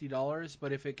at $60,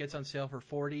 but if it gets on sale for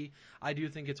 $40, I do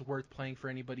think it's worth playing for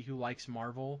anybody who likes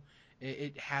Marvel.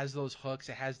 It has those hooks,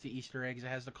 it has the Easter eggs, it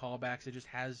has the callbacks, it just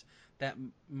has that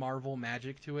Marvel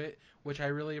magic to it, which I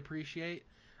really appreciate.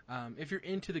 If you're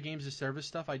into the games of service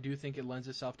stuff, I do think it lends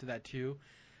itself to that too.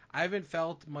 I haven't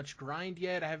felt much grind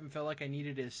yet. I haven't felt like I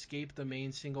needed to escape the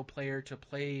main single player to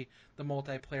play the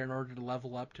multiplayer in order to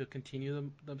level up to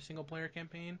continue the single player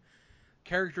campaign.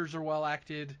 Characters are well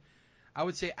acted. I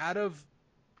would say out of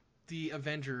the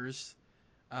Avengers,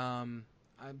 I'm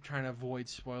trying to avoid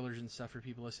spoilers and stuff for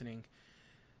people listening.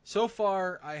 So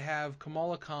far, I have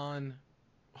Kamala Khan,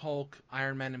 Hulk,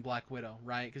 Iron Man, and Black Widow,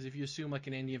 right? Because if you assume like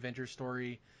an indie Avengers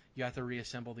story, you have to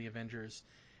reassemble the Avengers.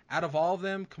 Out of all of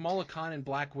them, Kamala Khan and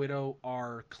Black Widow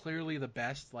are clearly the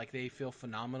best. Like, they feel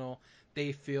phenomenal.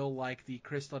 They feel like the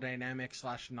Crystal Dynamics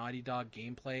 / Naughty Dog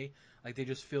gameplay. Like, they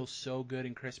just feel so good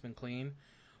and crisp and clean.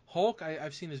 Hulk,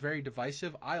 I've seen is very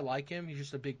divisive. I like him. He's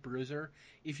just a big bruiser.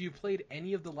 If you played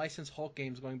any of the licensed Hulk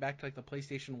games going back to like the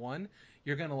PlayStation 1,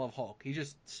 you're going to love Hulk. He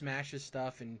just smashes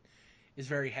stuff and is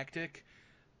very hectic.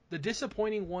 The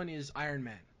disappointing one is Iron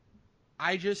Man.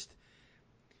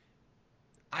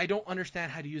 I don't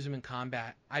understand how to use him in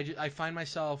combat. I find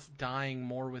myself dying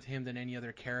more with him than any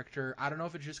other character. I don't know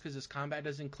if it's just because his combat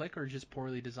doesn't click or just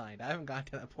poorly designed. I haven't gotten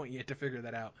to that point yet to figure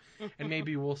that out. And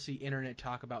maybe we'll see internet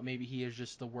talk about maybe he is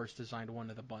just the worst designed one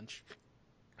of the bunch.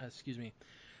 Excuse me.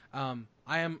 I'm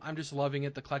just loving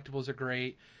it. The collectibles are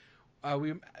great.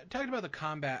 We talked about the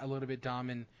combat a little bit, Dom,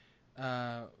 and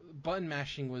button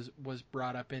mashing was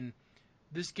brought up, and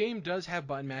this game does have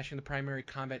button mashing. The primary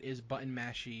combat is button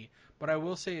mashy, but I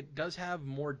will say it does have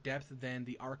more depth than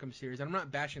the Arkham series. And I'm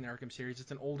not bashing the Arkham series.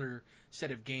 It's an older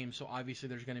set of games, so obviously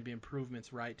there's going to be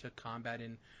improvements, right, to combat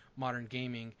in modern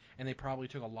gaming, and they probably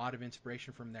took a lot of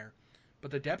inspiration from there.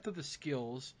 But the depth of the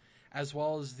skills, as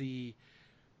well as the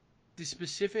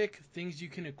specific things you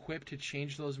can equip to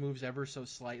change those moves ever so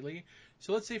slightly.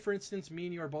 So let's say, for instance, me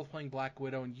and you are both playing Black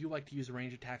Widow, and you like to use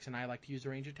range attacks, and I like to use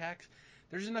range attacks.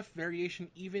 There's enough variation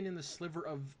even in the sliver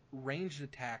of ranged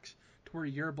attacks to where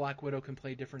your Black Widow can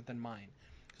play different than mine.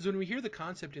 Because when we hear the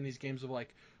concept in these games of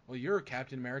like, well, your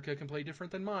Captain America can play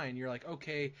different than mine, you're like,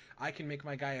 okay, I can make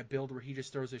my guy a build where he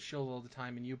just throws his shield all the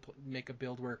time, and you make a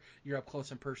build where you're up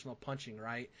close and personal punching,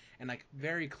 right? And like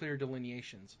very clear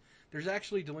delineations. There's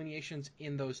actually delineations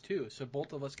in those too, so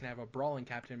both of us can have a brawling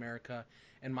Captain America,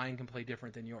 and mine can play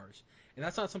different than yours. And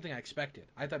that's not something I expected.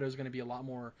 I thought it was going to be a lot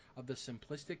more of the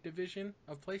simplistic division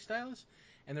of playstyles,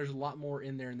 and there's a lot more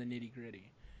in there in the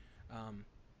nitty-gritty.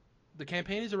 The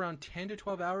campaign is around 10 to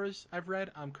 12 hours, I've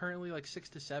read. I'm currently like 6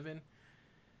 to 7.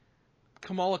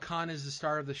 Kamala Khan is the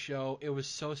star of the show. It was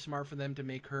so smart for them to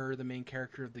make her the main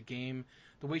character of the game.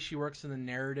 The way she works in the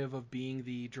narrative of being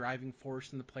the driving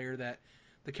force and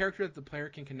the character that the player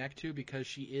can connect to because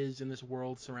she is in this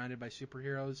world surrounded by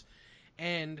superheroes.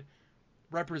 And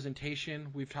representation.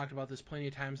 We've talked about this plenty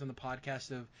of times on the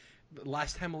podcast of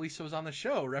last time Elisa was on the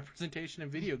show, representation in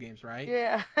video games, right?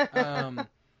 Yeah.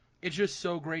 It's just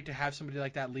so great to have somebody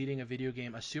like that leading a video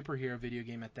game, a superhero video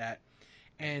game at that.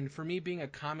 And for me being a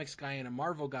comics guy and a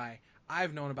Marvel guy,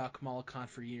 I've known about Kamala Khan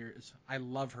for years. I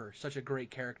love her. Such a great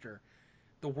character.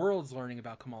 The world's learning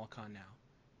about Kamala Khan now.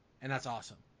 And that's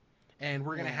awesome. And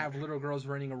we're going to have little girls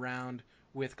running around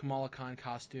with Kamala Khan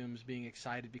costumes being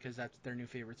excited because that's their new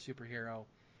favorite superhero.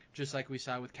 Just like we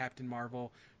saw with Captain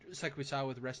Marvel. Just like we saw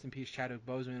with Rest in Peace Chadwick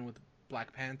Boseman with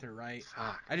Black Panther, right?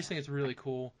 I just think it's really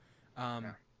cool.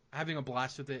 Having a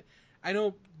blast with it. I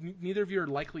know neither of you are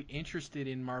likely interested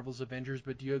in Marvel's Avengers,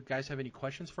 but do you guys have any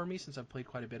questions for me since I've played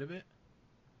quite a bit of it?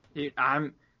 Dude,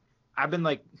 I've been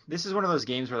like, this is one of those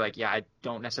games where like, yeah, I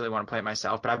don't necessarily want to play it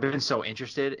myself, but I've been so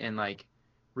interested in like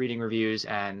reading reviews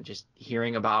and just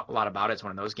hearing about a lot about it. It's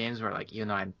one of those games where like, even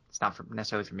though it's not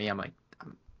necessarily for me, I'm like,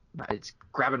 it's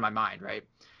grabbing my mind, right?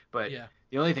 But yeah.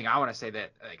 The only thing I want to say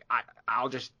that like I'll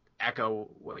just echo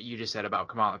what you just said about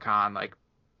Kamala Khan, like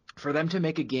for them to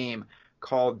make a game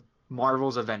called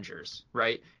Marvel's Avengers,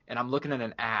 right? And I'm looking at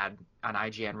an ad on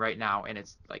IGN right now, and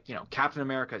it's like, you know, Captain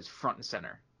America is front and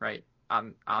center, right?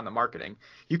 On the marketing.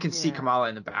 You can see Kamala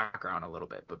in the background a little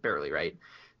bit, but barely, right?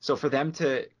 So for them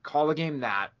to call a game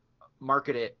that,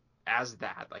 market it as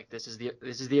that, like this is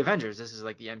the Avengers, this is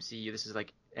like the MCU, this is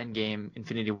like Endgame,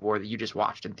 Infinity War that you just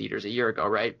watched in theaters a year ago,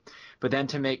 right? But then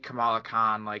to make Kamala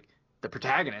Khan like the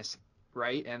protagonist,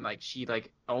 right? And like she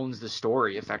like owns the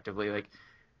story effectively, like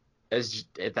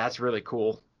that's really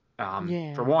cool.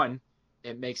 For one,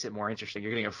 it makes it more interesting.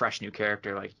 You're getting a fresh new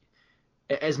character. Like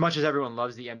as much as everyone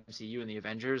loves the MCU and the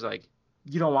Avengers, like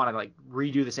you don't want to like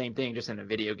redo the same thing just in a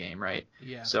video game, right?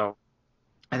 Yeah. So,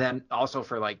 and then also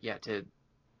for like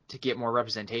to get more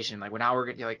representation, like when now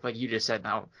we're gonna like you just said,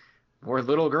 now more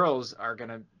little girls are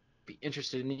gonna be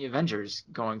interested in the Avengers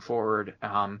going forward,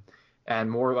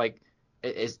 and more like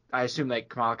I assume like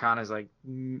Kamala Khan is like I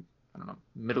don't know,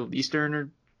 Middle Eastern or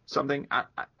something.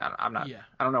 I'm not. Yeah.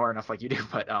 I don't know her enough like you do,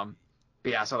 but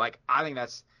yeah. So like I think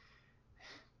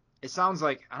it sounds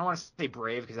like, I don't want to say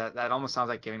brave because that almost sounds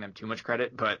like giving them too much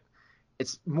credit, but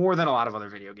it's more than a lot of other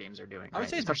video games are doing. I would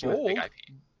say especially it's bold. with big IP.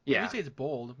 Yeah. I would say it's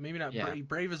bold. Maybe not Yeah.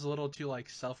 brave is a little too like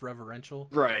self-reverential.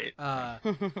 Right.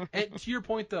 And to your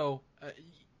point though,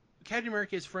 Captain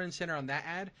America is front and center on that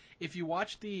ad. If you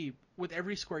watch with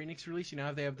every Square Enix release, you know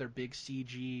how they have their big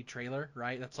CG trailer,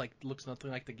 right? That's like looks nothing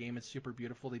like the game. It's super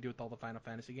beautiful. They do it with all the Final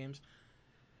Fantasy games.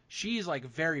 She's like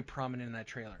very prominent in that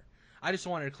trailer. I just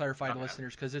wanted to clarify to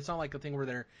listeners because it's not like a thing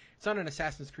where it's not an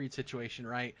Assassin's Creed situation,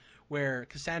 right? Where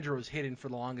Cassandra was hidden for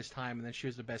the longest time and then she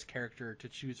was the best character to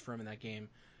choose from in that game.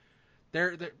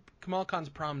 they're Kamala Khan's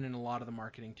prominent in a lot of the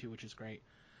marketing too, which is great.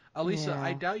 Alisa,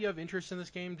 I Yeah. doubt you have interest in this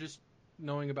game, just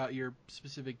knowing about your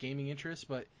specific gaming interests.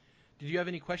 But did you have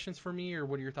any questions for me, or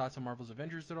what are your thoughts on Marvel's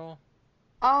Avengers at all?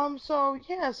 So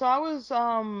yeah, so I was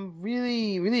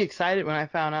really really excited when I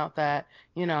found out that,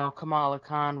 Kamala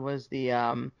Khan was the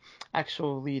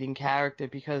actual leading character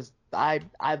because I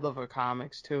love her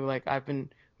comics too. Like I've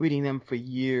been reading them for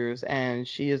years and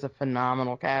she is a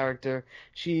phenomenal character.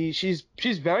 She's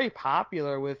very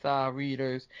popular with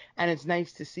readers and it's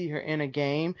nice to see her in a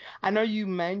game. I know you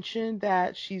mentioned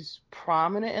that she's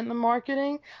prominent in the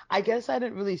marketing. I guess I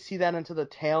didn't really see that until the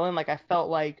tail end. Like I felt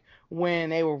like when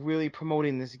they were really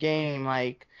promoting this game,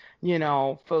 like,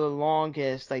 for the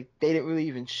longest, like they didn't really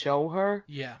even show her.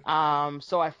 Yeah,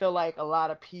 So I feel like a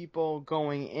lot of people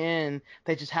going in,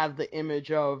 they just have the image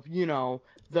of,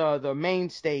 the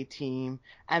mainstay team,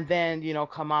 and then,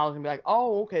 Kamala's gonna be like,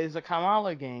 oh, okay, it's a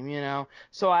Kamala game.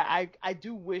 So I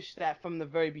do wish that from the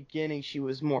very beginning she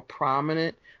was more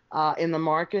prominent in the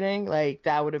marketing. Like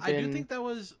that would have I do been think that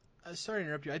was. Sorry to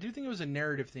interrupt you. I do think it was a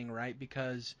narrative thing, right?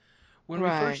 Because when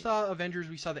we first right. saw Avengers,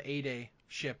 we saw the A-Day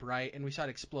ship, right? And we saw it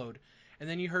explode. And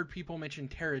then you heard people mention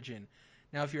Terrigen.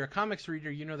 Now, if you're a comics reader,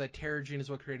 you know that Terrigen is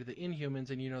what created the Inhumans,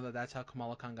 and you know that that's how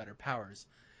Kamala Khan got her powers.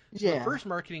 So the Yeah. first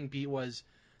marketing beat was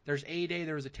there's A-Day,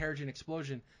 there was a Terrigen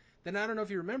explosion. Then I don't know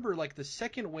if you remember, like the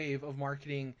second wave of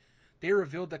marketing, they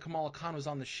revealed that Kamala Khan was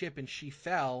on the ship and she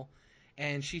fell,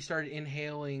 and she started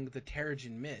inhaling the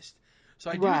Terrigen mist. So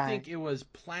I do Right. think it was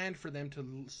planned for them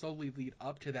to slowly lead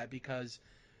up to that because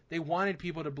they wanted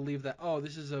people to believe that, oh,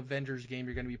 this is an Avengers game,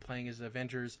 you're going to be playing as the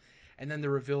Avengers, and then the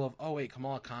reveal of, oh wait,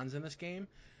 Kamala Khan's in this game.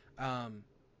 Um,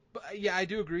 but yeah, I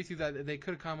do agree with you that they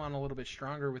could have come on a little bit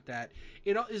stronger with that.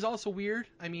 It is also weird,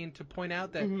 I mean, to point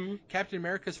out that Hmm. Captain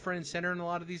America's front and center in a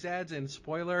lot of these ads, and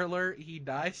spoiler alert, he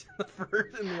dies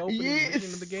in the opening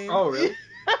mission of the Yes. game. Oh, really?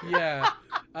 Yeah,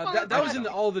 I that was didn't in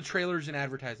know. all the trailers and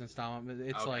advertisements.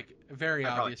 It's Okay. like very I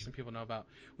probably obvious and people know about.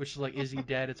 Which is like, is he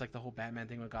dead? It's like the whole Batman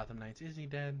thing with Gotham Knights. Is he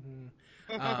dead?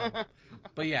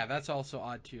 But yeah, that's also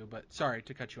odd too. But sorry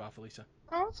to cut you off, Elisa.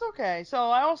 Oh, it's okay. So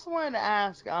I also wanted to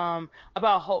ask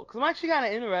about Hulk, 'cause I'm actually kind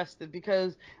of interested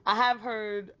because I have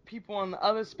heard people on the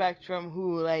other spectrum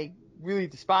who like really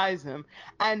despise him.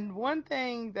 And one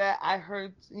thing that I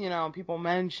heard, people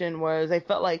mention was they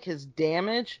felt like his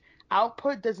damage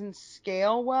output doesn't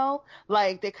scale well.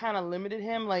 Like they kind of limited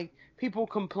him. Like people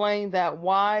complain that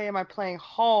why am I playing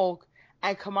Hulk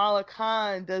and Kamala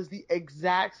Khan does the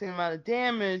exact same amount of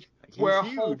damage He's where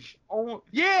Hulk's huge. own,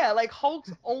 yeah, like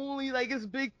Hulk's only like his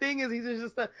big thing is he's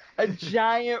just a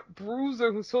giant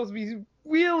bruiser who's supposed to be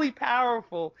really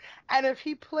powerful. And if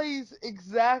he plays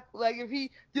if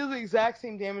he deals the exact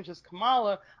same damage as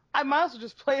Kamala, I might as well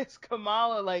just play as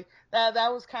Kamala. Like that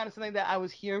was kind of something that I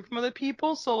was hearing from other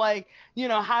people. So like,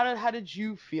 how did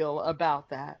you feel about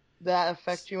that? Did that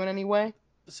affect you in any way?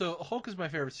 So Hulk is my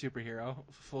favorite superhero.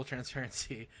 Full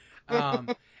transparency, um,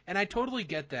 and I totally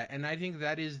get that, and I think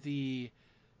that is the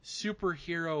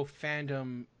superhero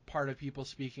fandom part of people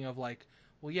speaking of like,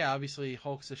 well, yeah, obviously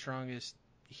Hulk's the strongest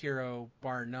hero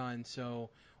bar none, so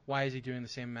why is he doing the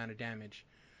same amount of damage?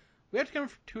 We have to come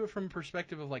to it from a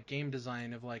perspective of like game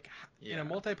design of like in a Yeah.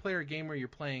 multiplayer game where you're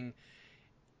playing,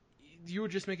 you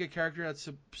would just make a character that's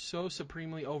so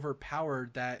supremely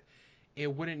overpowered that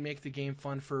it wouldn't make the game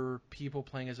fun for people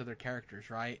playing as other characters,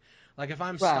 right? Like if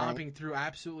I'm Right. stomping through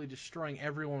absolutely destroying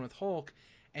everyone with Hulk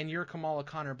and you're Kamala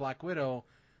Khan or Black Widow,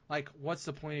 like what's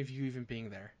the point of you even being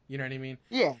there? You know what I mean?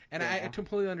 Yeah. And I Yeah.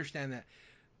 completely understand that.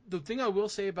 The thing I will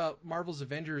say about Marvel's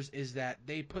Avengers is that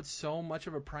they put so much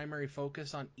of a primary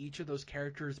focus on each of those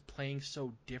characters playing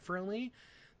so differently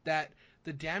that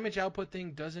the damage output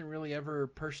thing doesn't really ever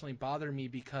personally bother me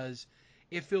because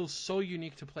it feels so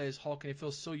unique to play as Hulk and it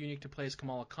feels so unique to play as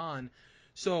Kamala Khan.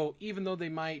 So even though they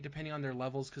might, depending on their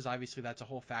levels, because obviously that's a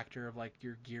whole factor of like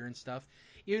your gear and stuff,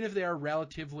 even if they are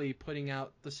relatively putting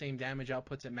out the same damage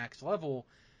outputs at max level,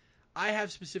 I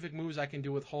have specific moves I can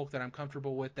do with Hulk that I'm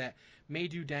comfortable with that may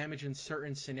do damage in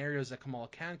certain scenarios that Kamala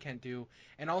Khan can't do,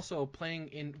 and also playing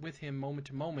in with him moment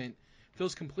to moment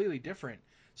feels completely different.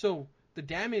 So the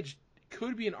damage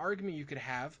could be an argument you could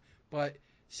have, but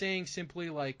saying simply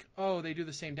like, oh, they do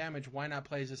the same damage, why not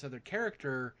play as this other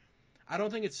character? I don't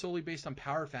think it's solely based on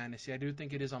power fantasy. I do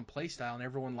think it is on playstyle, and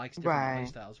everyone likes different Right.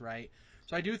 playstyles, right?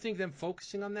 So I do think them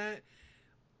focusing on that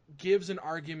gives an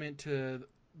argument to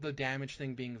the damage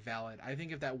thing being valid. I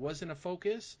think if that wasn't a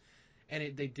focus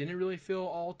and they didn't really feel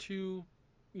all too,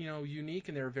 unique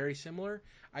and they were very similar,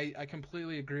 I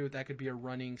completely agree with that could be a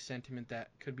running sentiment that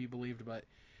could be believed. But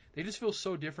they just feel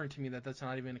so different to me that that's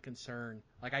not even a concern.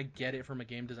 Like, I get it from a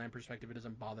game design perspective. It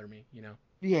doesn't bother me, you know?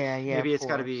 Yeah, Maybe of it's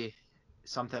got to course. be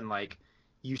something like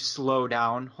you slow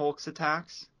down Hulk's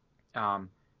attacks,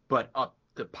 but up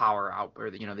the power out or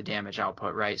the damage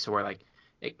output, right? So we're like,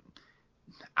 it,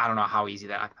 I don't know how easy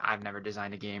that. I've never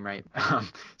designed a game, right?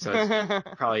 So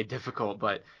it's probably difficult,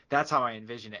 but that's how I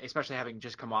envision it. Especially having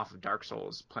just come off of Dark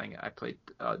Souls, I played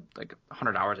like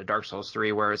 100 hours of Dark Souls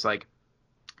 3, where it's like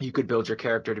you could build your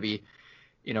character to be,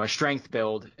 a strength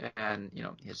build, and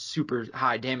he has super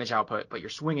high damage output, but you're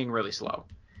swinging really slow.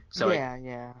 So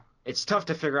Yeah. it's tough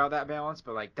to figure out that balance,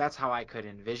 but like that's how I could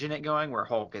envision it going, where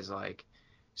Hulk is like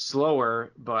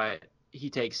slower, but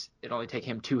it only take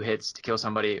him 2 hits to kill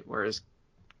somebody, whereas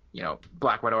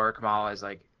Black Widow or Kamala is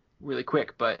like really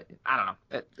quick. But I don't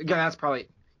know. Again, that's probably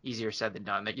easier said than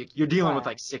done. Like you're dealing with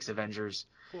Right. like 6 Avengers,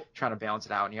 Well, trying to balance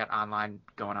it out, and you got online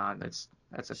going on. That's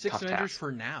a 6 tough Avengers task.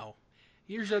 for now.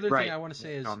 Here's the other thing Right. I want to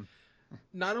say is,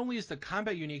 not only is the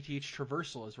combat unique to each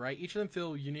traversal, is right. Each of them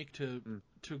feel unique to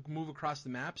move across the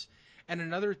maps. And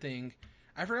another thing,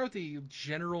 I forgot what the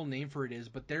general name for it is,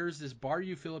 but there's this bar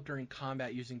you fill up during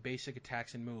combat using basic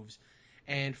attacks and moves.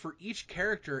 And for each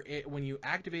character, when you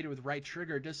activate it with right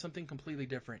trigger, it does something completely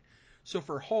different. So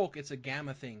for Hulk, it's a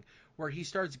gamma thing where he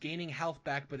starts gaining health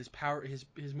back, but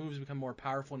his moves become more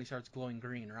powerful and he starts glowing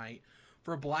green, right?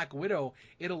 For Black Widow,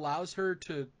 it allows her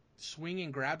to swing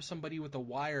and grab somebody with a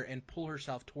wire and pull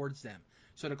herself towards them,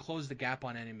 so to close the gap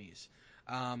on enemies.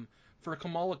 For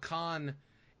Kamala Khan,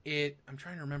 I'm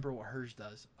trying to remember what hers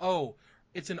does. Oh,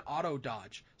 it's an auto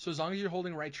dodge. So as long as you're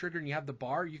holding right trigger and you have the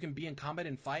bar, you can be in combat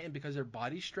and fight, and because their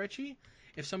body's stretchy,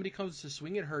 if somebody comes to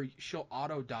swing at her, she'll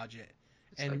auto dodge it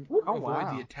It's like, and Oh avoid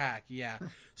the wow. attack. Yeah.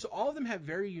 So all of them have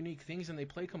very unique things and they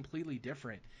play completely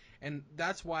different. And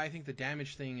that's why I think the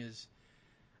damage thing is,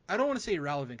 I don't want to say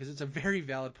irrelevant because it's a very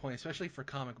valid point, especially for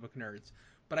comic book nerds.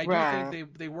 But I do think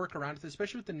Right. they work around it,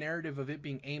 especially with the narrative of it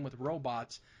being aimed with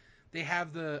robots. They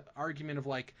have the argument of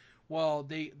like, well,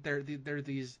 they're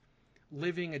these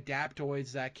living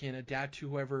adaptoids that can adapt to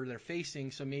whoever they're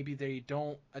facing, so maybe they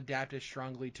don't adapt as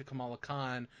strongly to Kamala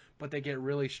Khan, but they get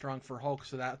really strong for Hulk,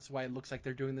 so that's why it looks like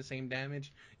they're doing the same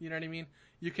damage. You know what I mean?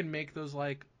 You can make those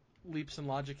like leaps in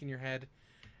logic in your head.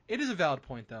 It is a valid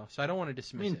point though, so I don't want to I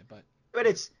dismiss mean, it, but but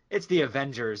it's the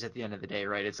Avengers at the end of the day,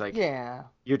 right? It's like Yeah.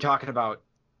 you're talking about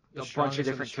the a bunch of strongest of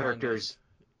the different strongest. characters,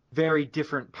 very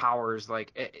different powers.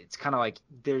 Like it's kind of like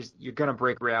you're gonna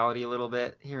break reality a little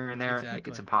bit here and there. Like it's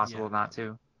Exactly. Yeah. impossible not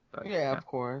to. But Yeah, yeah. of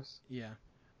course. Yeah.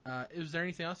 Is there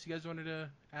anything else you guys wanted to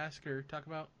ask or talk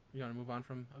about? You want to move on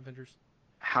from Avengers?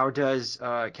 How does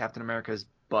Captain America's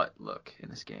butt look in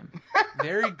this game?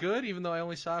 Very good, even though I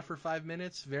only saw it for 5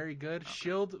 minutes. Very good. Okay.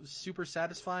 Shield, super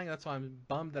satisfying. That's why I'm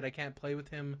bummed that I can't play with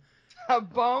him.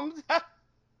 Bums.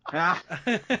 Ah,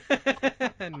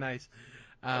 Nice.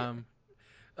 Um,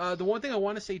 the one thing I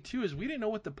want to say too is we didn't know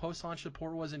what the post-launch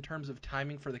support was in terms of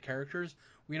timing for the characters.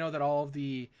 We know that all of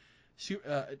the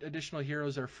additional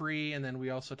heroes are free, and then we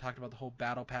also talked about the whole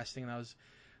battle pass thing that was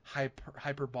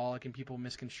hyperbolic and people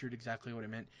misconstrued exactly what it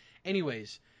meant.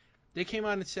 Anyways, they came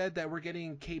out and said that we're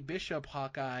getting Kate Bishop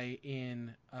Hawkeye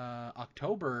in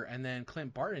October and then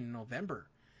Clint Barton in November.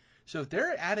 So if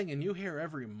they're adding a new hero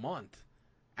every month,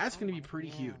 that's going to be pretty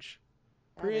Yeah, huge.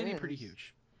 that Pretty is.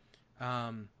 huge.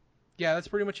 Yeah, that's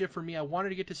pretty much it for me. I wanted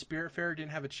to get to Spiritfarer,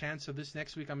 didn't have a chance, so this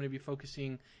next week I'm going to be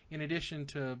focusing, in addition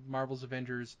to Marvel's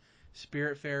Avengers,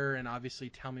 Spiritfarer, and obviously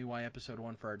Tell Me Why Episode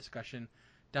 1 for our discussion.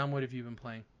 Dom, what have you been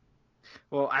playing?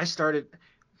 well,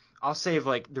 I'll save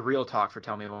like the real talk for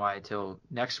Tell Me Why till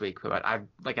next week, but I'm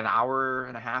like an hour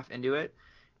and a half into it,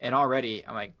 and already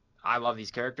I'm like, I love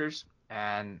these characters,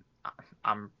 and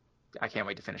I'm I can't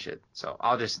wait to finish it. So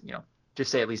I'll just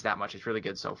say at least that much. It's really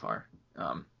good so far.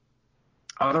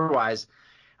 Otherwise,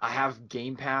 I have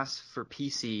Game Pass for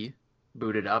PC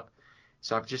booted up,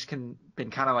 so I've just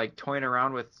been kind of like toying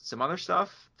around with some other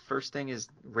stuff. First thing is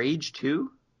Rage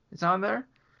 2 is on there.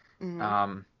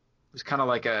 Mhm. It was kind of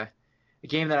like a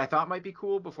game that I thought might be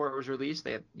cool before it was released.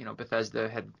 They had, Bethesda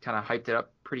had kind of hyped it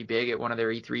up pretty big at one of their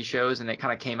E3 shows, and it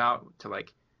kind of came out to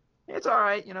like, it's all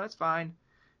right, it's fine.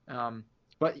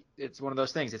 But it's one of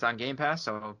those things. It's on Game Pass,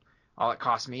 so all it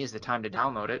costs me is the time to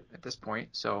download it at this point.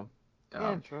 So,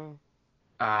 Yeah, true.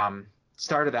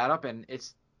 started that up, and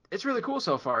it's really cool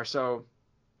so far. So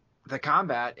the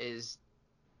combat is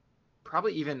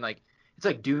probably even like, it's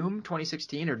like Doom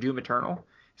 2016 or Doom Eternal.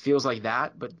 Feels like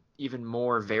that, but even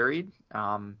more varied.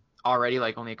 Already,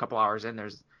 like only a couple hours in,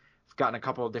 I've gotten a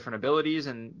couple of different abilities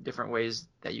and different ways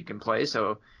that you can play.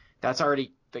 So that's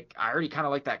already I already kind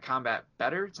of like that combat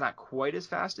better. It's not quite as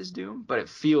fast as Doom, but it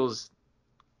feels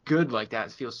good like that.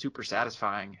 It feels super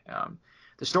satisfying.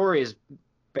 The story is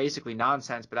basically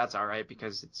nonsense, but that's all right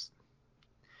because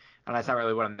and that's not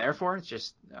really what I'm there for. It's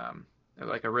just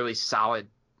like a really solid,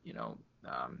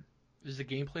 Is the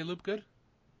gameplay loop good?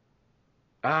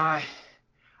 I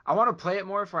want to play it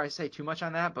more before I say too much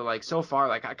on that, but like so far,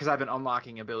 like because I've been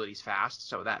unlocking abilities fast,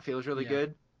 so that feels really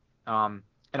good. And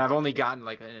I've only gotten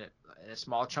like in a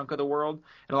small chunk of the world,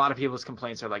 and a lot of people's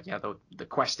complaints are like, yeah, the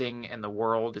questing and the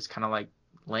world is kind of like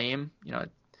lame.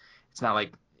 It's not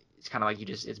like it's kind of like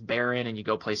it's barren and you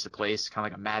go place to place, kind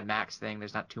of like a Mad Max thing.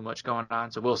 There's not too much going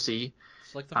on, so we'll see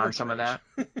It's like the on first some Rage.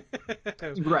 of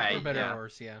that. Right. For better Yeah. or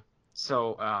worse, yeah.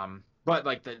 So, but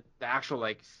like the actual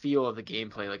like feel of the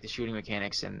gameplay, like the shooting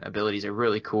mechanics and abilities are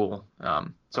really cool.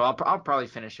 So I'll probably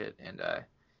finish it, and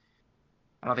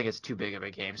I don't think it's too big of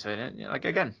a game. So like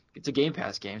again, it's a Game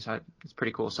Pass game, so it's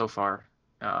pretty cool so far.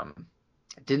 I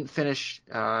didn't finish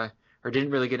or didn't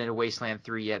really get into Wasteland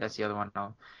 3 yet. That's the other one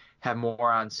I'll have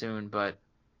more on soon. But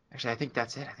actually, I think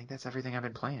that's it. I think that's everything I've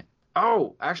been playing.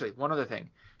 Oh, actually, one other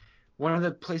thing. One of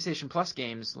the PlayStation Plus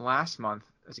games last month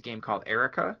was a game called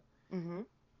Erica. Mm-hmm.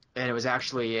 And it was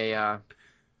actually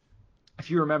if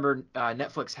you remember,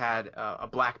 Netflix had a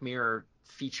Black Mirror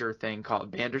feature thing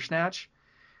called Bandersnatch,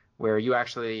 where you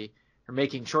actually are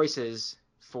making choices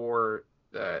for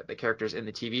the characters in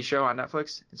the TV show on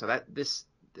Netflix. And so this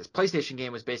PlayStation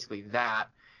game was basically that,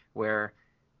 where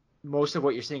most of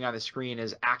what you're seeing on the screen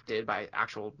is acted by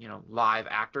actual, live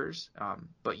actors,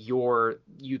 but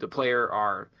the player,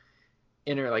 are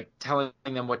like telling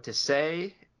them what to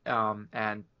say,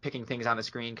 and picking things on the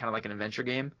screen, kind of like an adventure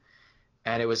game.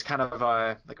 And it was kind of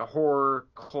like a horror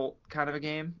cult kind of a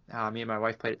game. Me and my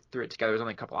wife played through it together. It was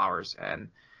only a couple hours, and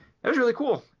it was really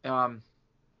cool.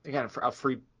 Again, for a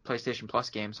free PlayStation Plus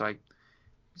game, so it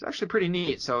was actually pretty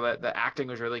neat. So that the acting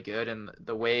was really good, and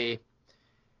the way,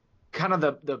 kind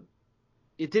of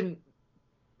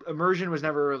immersion was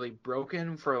never really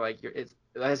broken for like it's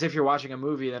as if you're watching a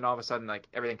movie, and then all of a sudden like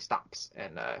everything stops,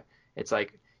 and it's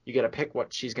like you got to pick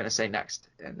what she's gonna say next,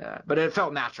 and but it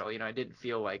felt natural. It didn't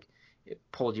feel like it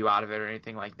pulled you out of it or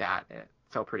anything like that. It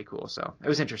felt pretty cool, so it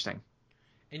was interesting.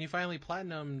 And you finally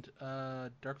platinumed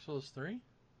Dark Souls 3?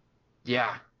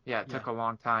 Yeah, it took a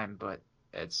long time, but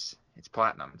it's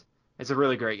platinumed. It's a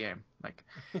really great game. Like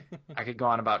I could go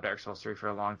on about Dark Souls 3 for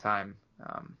a long time,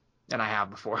 and I have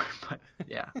before, but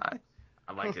yeah,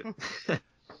 I like it.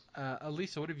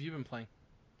 Elisa, what have you been playing?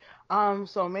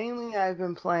 So mainly I've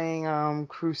been playing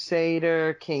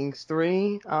Crusader Kings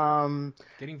 3.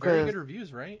 Getting very good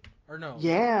reviews, right? Or no?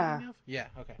 Yeah. Yeah.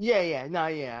 Okay. Yeah. No,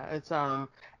 yeah.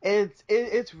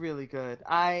 It's really good.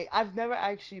 I've never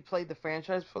actually played the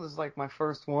franchise before. This is like my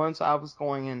first one, so I was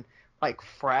going in like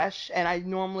fresh, and I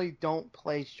normally don't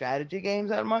play strategy games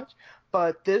that much,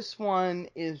 but this one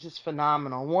is just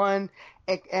phenomenal. One,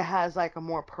 it has like a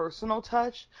more personal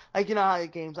touch. Like, how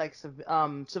games like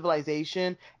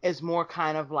Civilization is more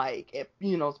kind of like it,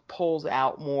 pulls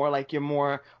out more, like you're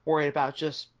more worried about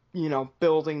just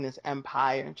building this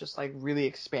empire and just like really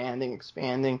expanding,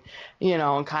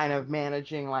 and kind of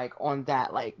managing like on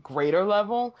that like greater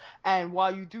level. And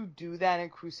while you do that in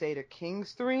Crusader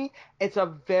Kings 3, it's a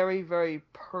very, very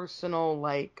personal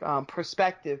like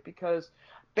perspective, because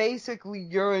basically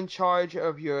you're in charge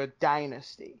of your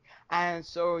dynasty. And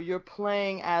so you're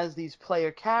playing as these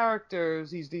player characters,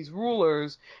 these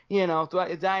rulers, throughout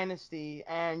the dynasty,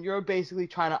 and you're basically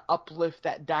trying to uplift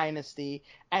that dynasty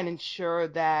and ensure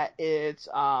that it's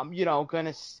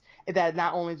that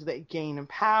not only do they gain in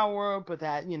power, but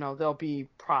that they'll be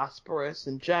prosperous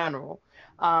in general.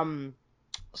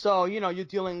 So you're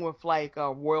dealing with like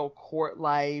a royal court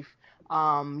life.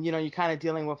 You're kind of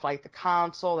dealing with like the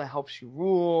console that helps you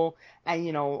rule,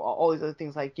 and all these other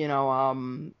things like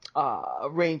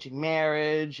arranging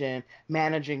marriage and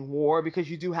managing war, because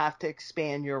you do have to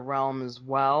expand your realm as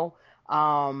well.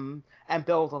 And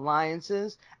build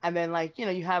alliances. And then like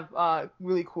you have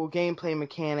really cool gameplay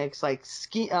mechanics like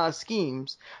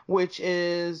schemes, which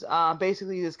is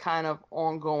basically this kind of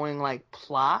ongoing like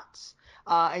plots.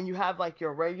 And you have like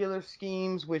your regular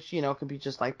schemes, which can be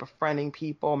just like befriending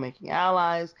people, making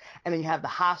allies, and then you have the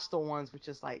hostile ones, which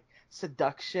is like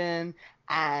seduction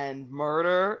and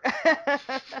murder.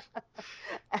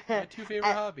 My two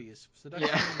favorite hobbies: seduction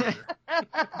and murder.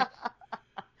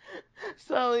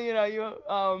 So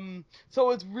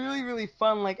so it's really, really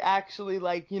fun, like actually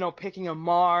like picking a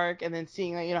mark and then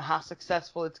seeing like, how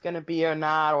successful it's gonna be or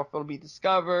not, or if it'll be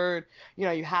discovered.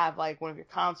 You have like one of your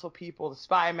console people, the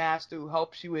spy master, who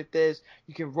helps you with this.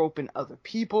 You can rope in other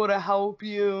people to help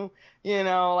you.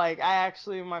 Like I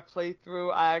actually, in my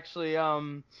playthrough, I actually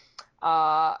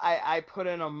I put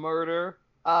in a murder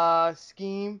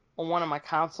scheme on one of my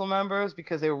council members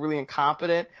because they were really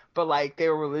incompetent, but like they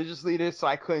were religious leaders, so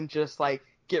I couldn't just like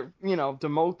get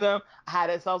demote them. I had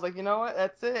it, so I was like, you know what,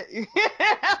 that's it.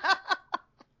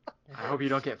 I hope you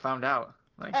don't get found out.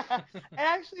 Like, it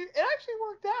actually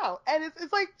worked out, and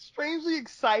it's like strangely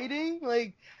exciting.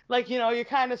 Like you're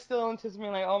kind of still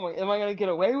anticipating, like, oh my, am I gonna get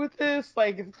away with this?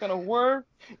 Like, is it gonna work?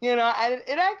 And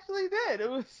it actually did.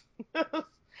 It was,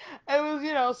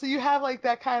 so you have like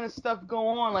that kind of stuff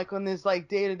going on, like on this like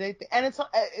day to day thing, and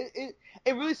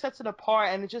it really sets it apart,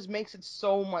 and it just makes it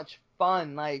so much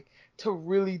fun, like to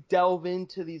really delve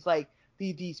into these like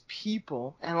these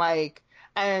people and like.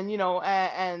 And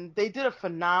they did a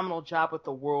phenomenal job with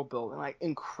the world building, like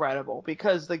incredible,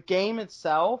 because the game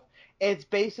itself, it's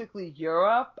basically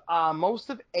Europe, most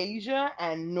of Asia,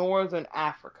 and Northern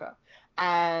Africa.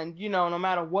 And no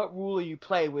matter what ruler you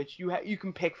play, which you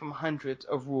can pick from hundreds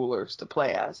of rulers to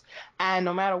play as, and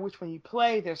no matter which one you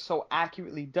play, they're so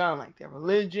accurately done, like their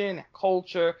religion, their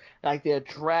culture, like their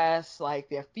dress, like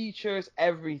their features,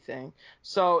 everything.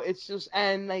 So it's just,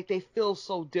 and like they feel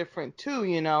so different too.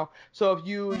 So if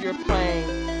you're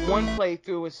playing one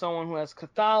playthrough with someone who has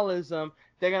Catholicism,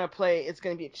 it's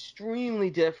gonna be extremely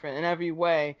different in every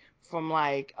way from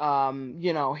like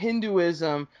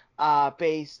Hinduism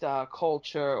based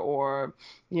culture, or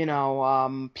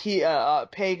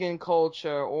pagan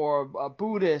culture, or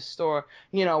Buddhist, or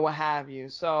what have you.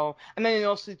 So, and then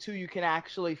also too, you can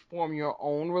actually form your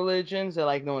own religions. They're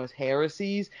like known as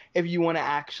heresies, if you want to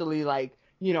actually like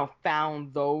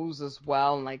found those as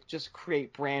well, and like just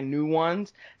create brand new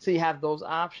ones. So you have those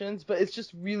options, but it's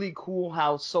just really cool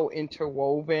how it's so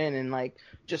interwoven and like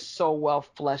just so well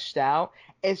fleshed out.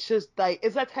 It's just like,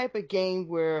 it's that type of game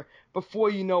where before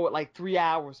you know it, like 3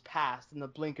 hours passed in the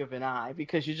blink of an eye,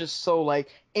 because you're just so like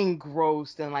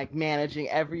engrossed and like managing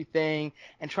everything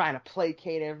and trying to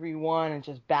placate everyone and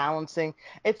just balancing.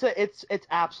 It's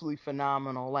absolutely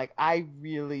phenomenal. Like, I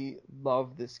really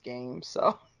love this game.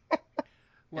 So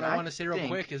What and I I want to say real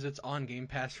quick think is it's on Game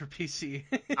Pass for PC.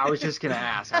 I was just gonna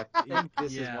ask. I think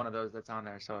this is Yeah. one of those that's on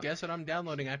there. So Guess what I'm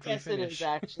downloading after we yes, it is finish?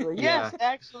 actually. yeah, Yes,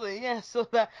 actually, yes. So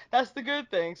that's the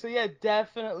good thing. So yeah,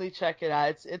 definitely check it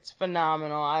out. It's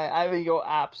phenomenal. I think you'll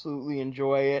absolutely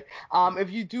enjoy it.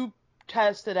 If you do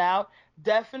test it out,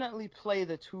 definitely play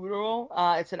the tutorial.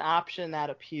 It's an option that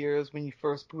appears when you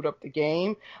first boot up the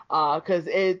game. Because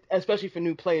especially for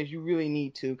new players, you really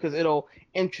need to, because it'll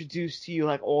introduce to you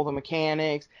like all the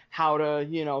mechanics, how to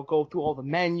go through all the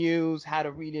menus, how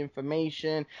to read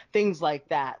information, things like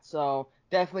that. So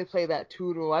definitely play that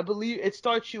tutorial. I believe it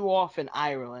starts you off in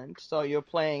Ireland, so you're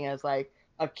playing as like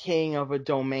a king of a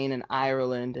domain in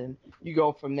Ireland, and you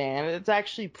go from there. And it's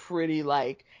actually pretty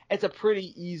like, it's a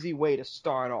pretty easy way to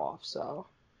start off. So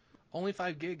Only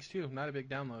 5 gigs too, not a big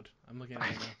download. I'm looking at it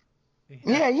right now. Yeah.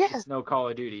 yeah, yeah. it's no Call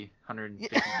of Duty.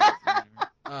 150 Yeah. gigs.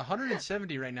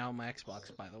 170 right now on my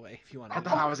Xbox, by the way, if you want I to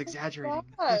thought I Oh was my exaggerating.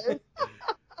 God.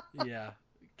 Yeah,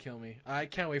 kill me. I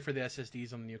can't wait for the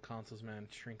SSDs on the new consoles, man.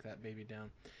 Shrink that baby down.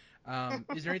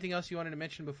 Is there anything else you wanted to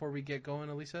mention before we get going,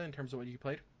 Elisa, in terms of what you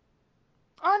played?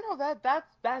 Oh no,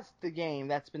 that's the game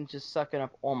that's been just sucking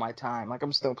up all my time. Like,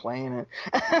 I'm still playing it.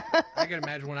 I can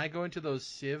imagine when I go into those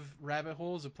Civ rabbit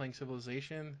holes of playing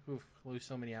Civilization, oof, I'll lose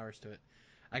so many hours to it.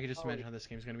 I can just Oh, imagine how this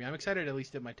game's going to be. I'm excited to at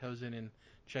least dip my toes in and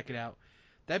check it out.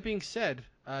 That being said,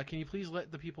 can you please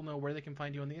let the people know where they can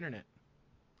find you on the internet?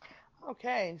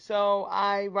 okay, so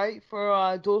I write for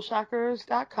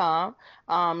DualShockers.com.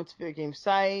 It's a video game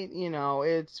site.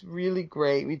 It's really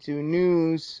great. We do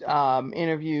news,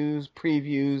 interviews,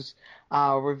 previews,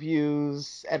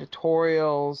 reviews,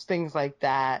 editorials, things like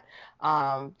that.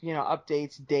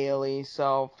 Updates daily.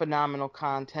 So phenomenal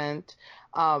content.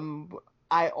 Um,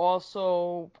 I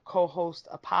also co-host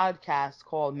a podcast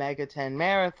called Mega 10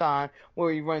 Marathon, where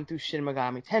we run through Shin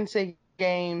Megami Tensei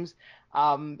games.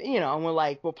 And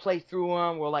we'll play through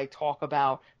them. We'll like talk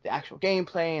about the actual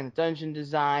gameplay and the dungeon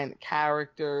design, the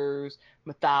characters,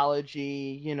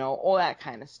 mythology, all that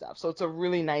kind of stuff. So it's a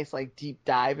really nice like deep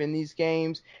dive in these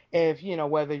games. If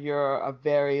whether you're a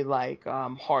very like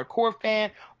hardcore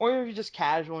fan, or if you're just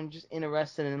casual and just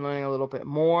interested in learning a little bit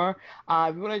more,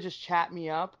 if you want to just chat me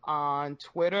up on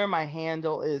Twitter, my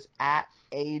handle is at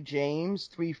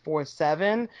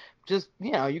ajames347. Just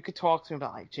you could talk to me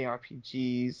about like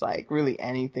JRPGs, like really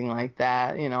anything like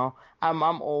that.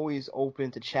 I'm always open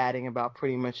to chatting about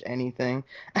pretty much anything.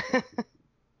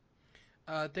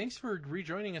 Thanks for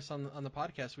rejoining us on the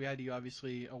podcast. We had you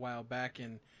obviously a while back,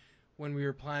 and when we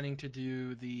were planning to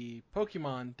do the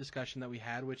Pokemon discussion that we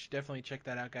had, which definitely check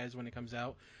that out, guys, when it comes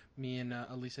out. Me and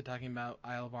Elisa talking about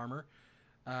Isle of Armor.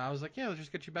 I was like, yeah, let's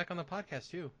just get you back on the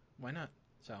podcast too. Why not?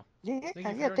 So Yeah,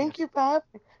 thank you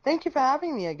thank you for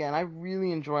having me again. I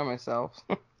really enjoy myself.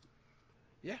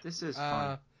 Yeah. This is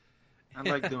fun. I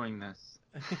like doing this.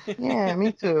 Yeah,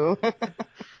 me too.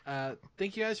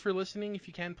 Thank you guys for listening. If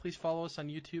you can, please follow us on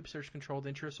YouTube. Search Controlled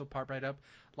Interest, will pop right up.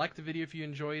 Like the video if you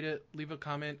enjoyed it. Leave a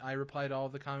comment. I reply to all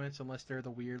the comments unless they're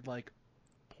the weird, like,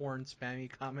 porn spammy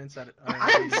comments that are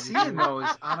I've been on YouTube. seeing those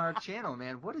on our channel,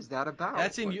 man. What is that about?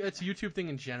 That's it's a YouTube thing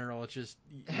in general. It's just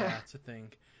it's a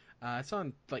thing. It's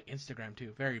on like Instagram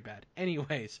too. Very bad.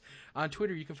 Anyways, on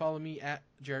Twitter you can follow me at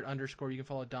Jared _ You can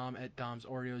follow Dom at Dom's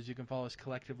Oreos. You can follow us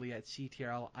collectively at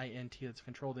CTRLINT. That's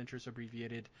Controlled Interest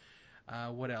abbreviated.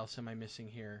 What else am I missing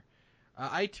here?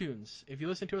 iTunes. If you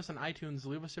listen to us on iTunes,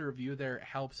 leave us a review there. It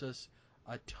helps us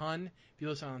a ton. If you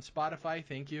listen on Spotify,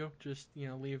 thank you. Just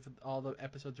leave all the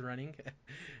episodes running,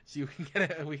 so we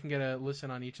can get a listen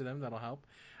on each of them. That'll help.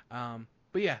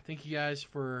 But yeah, thank you guys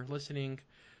for listening.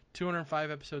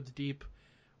 205 episodes deep.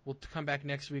 We'll come back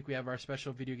next week. We have our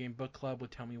special video game book club with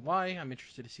Tell Me Why. I'm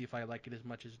interested to see if I like it as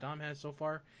much as Dom has so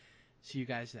far. See you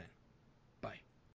guys then.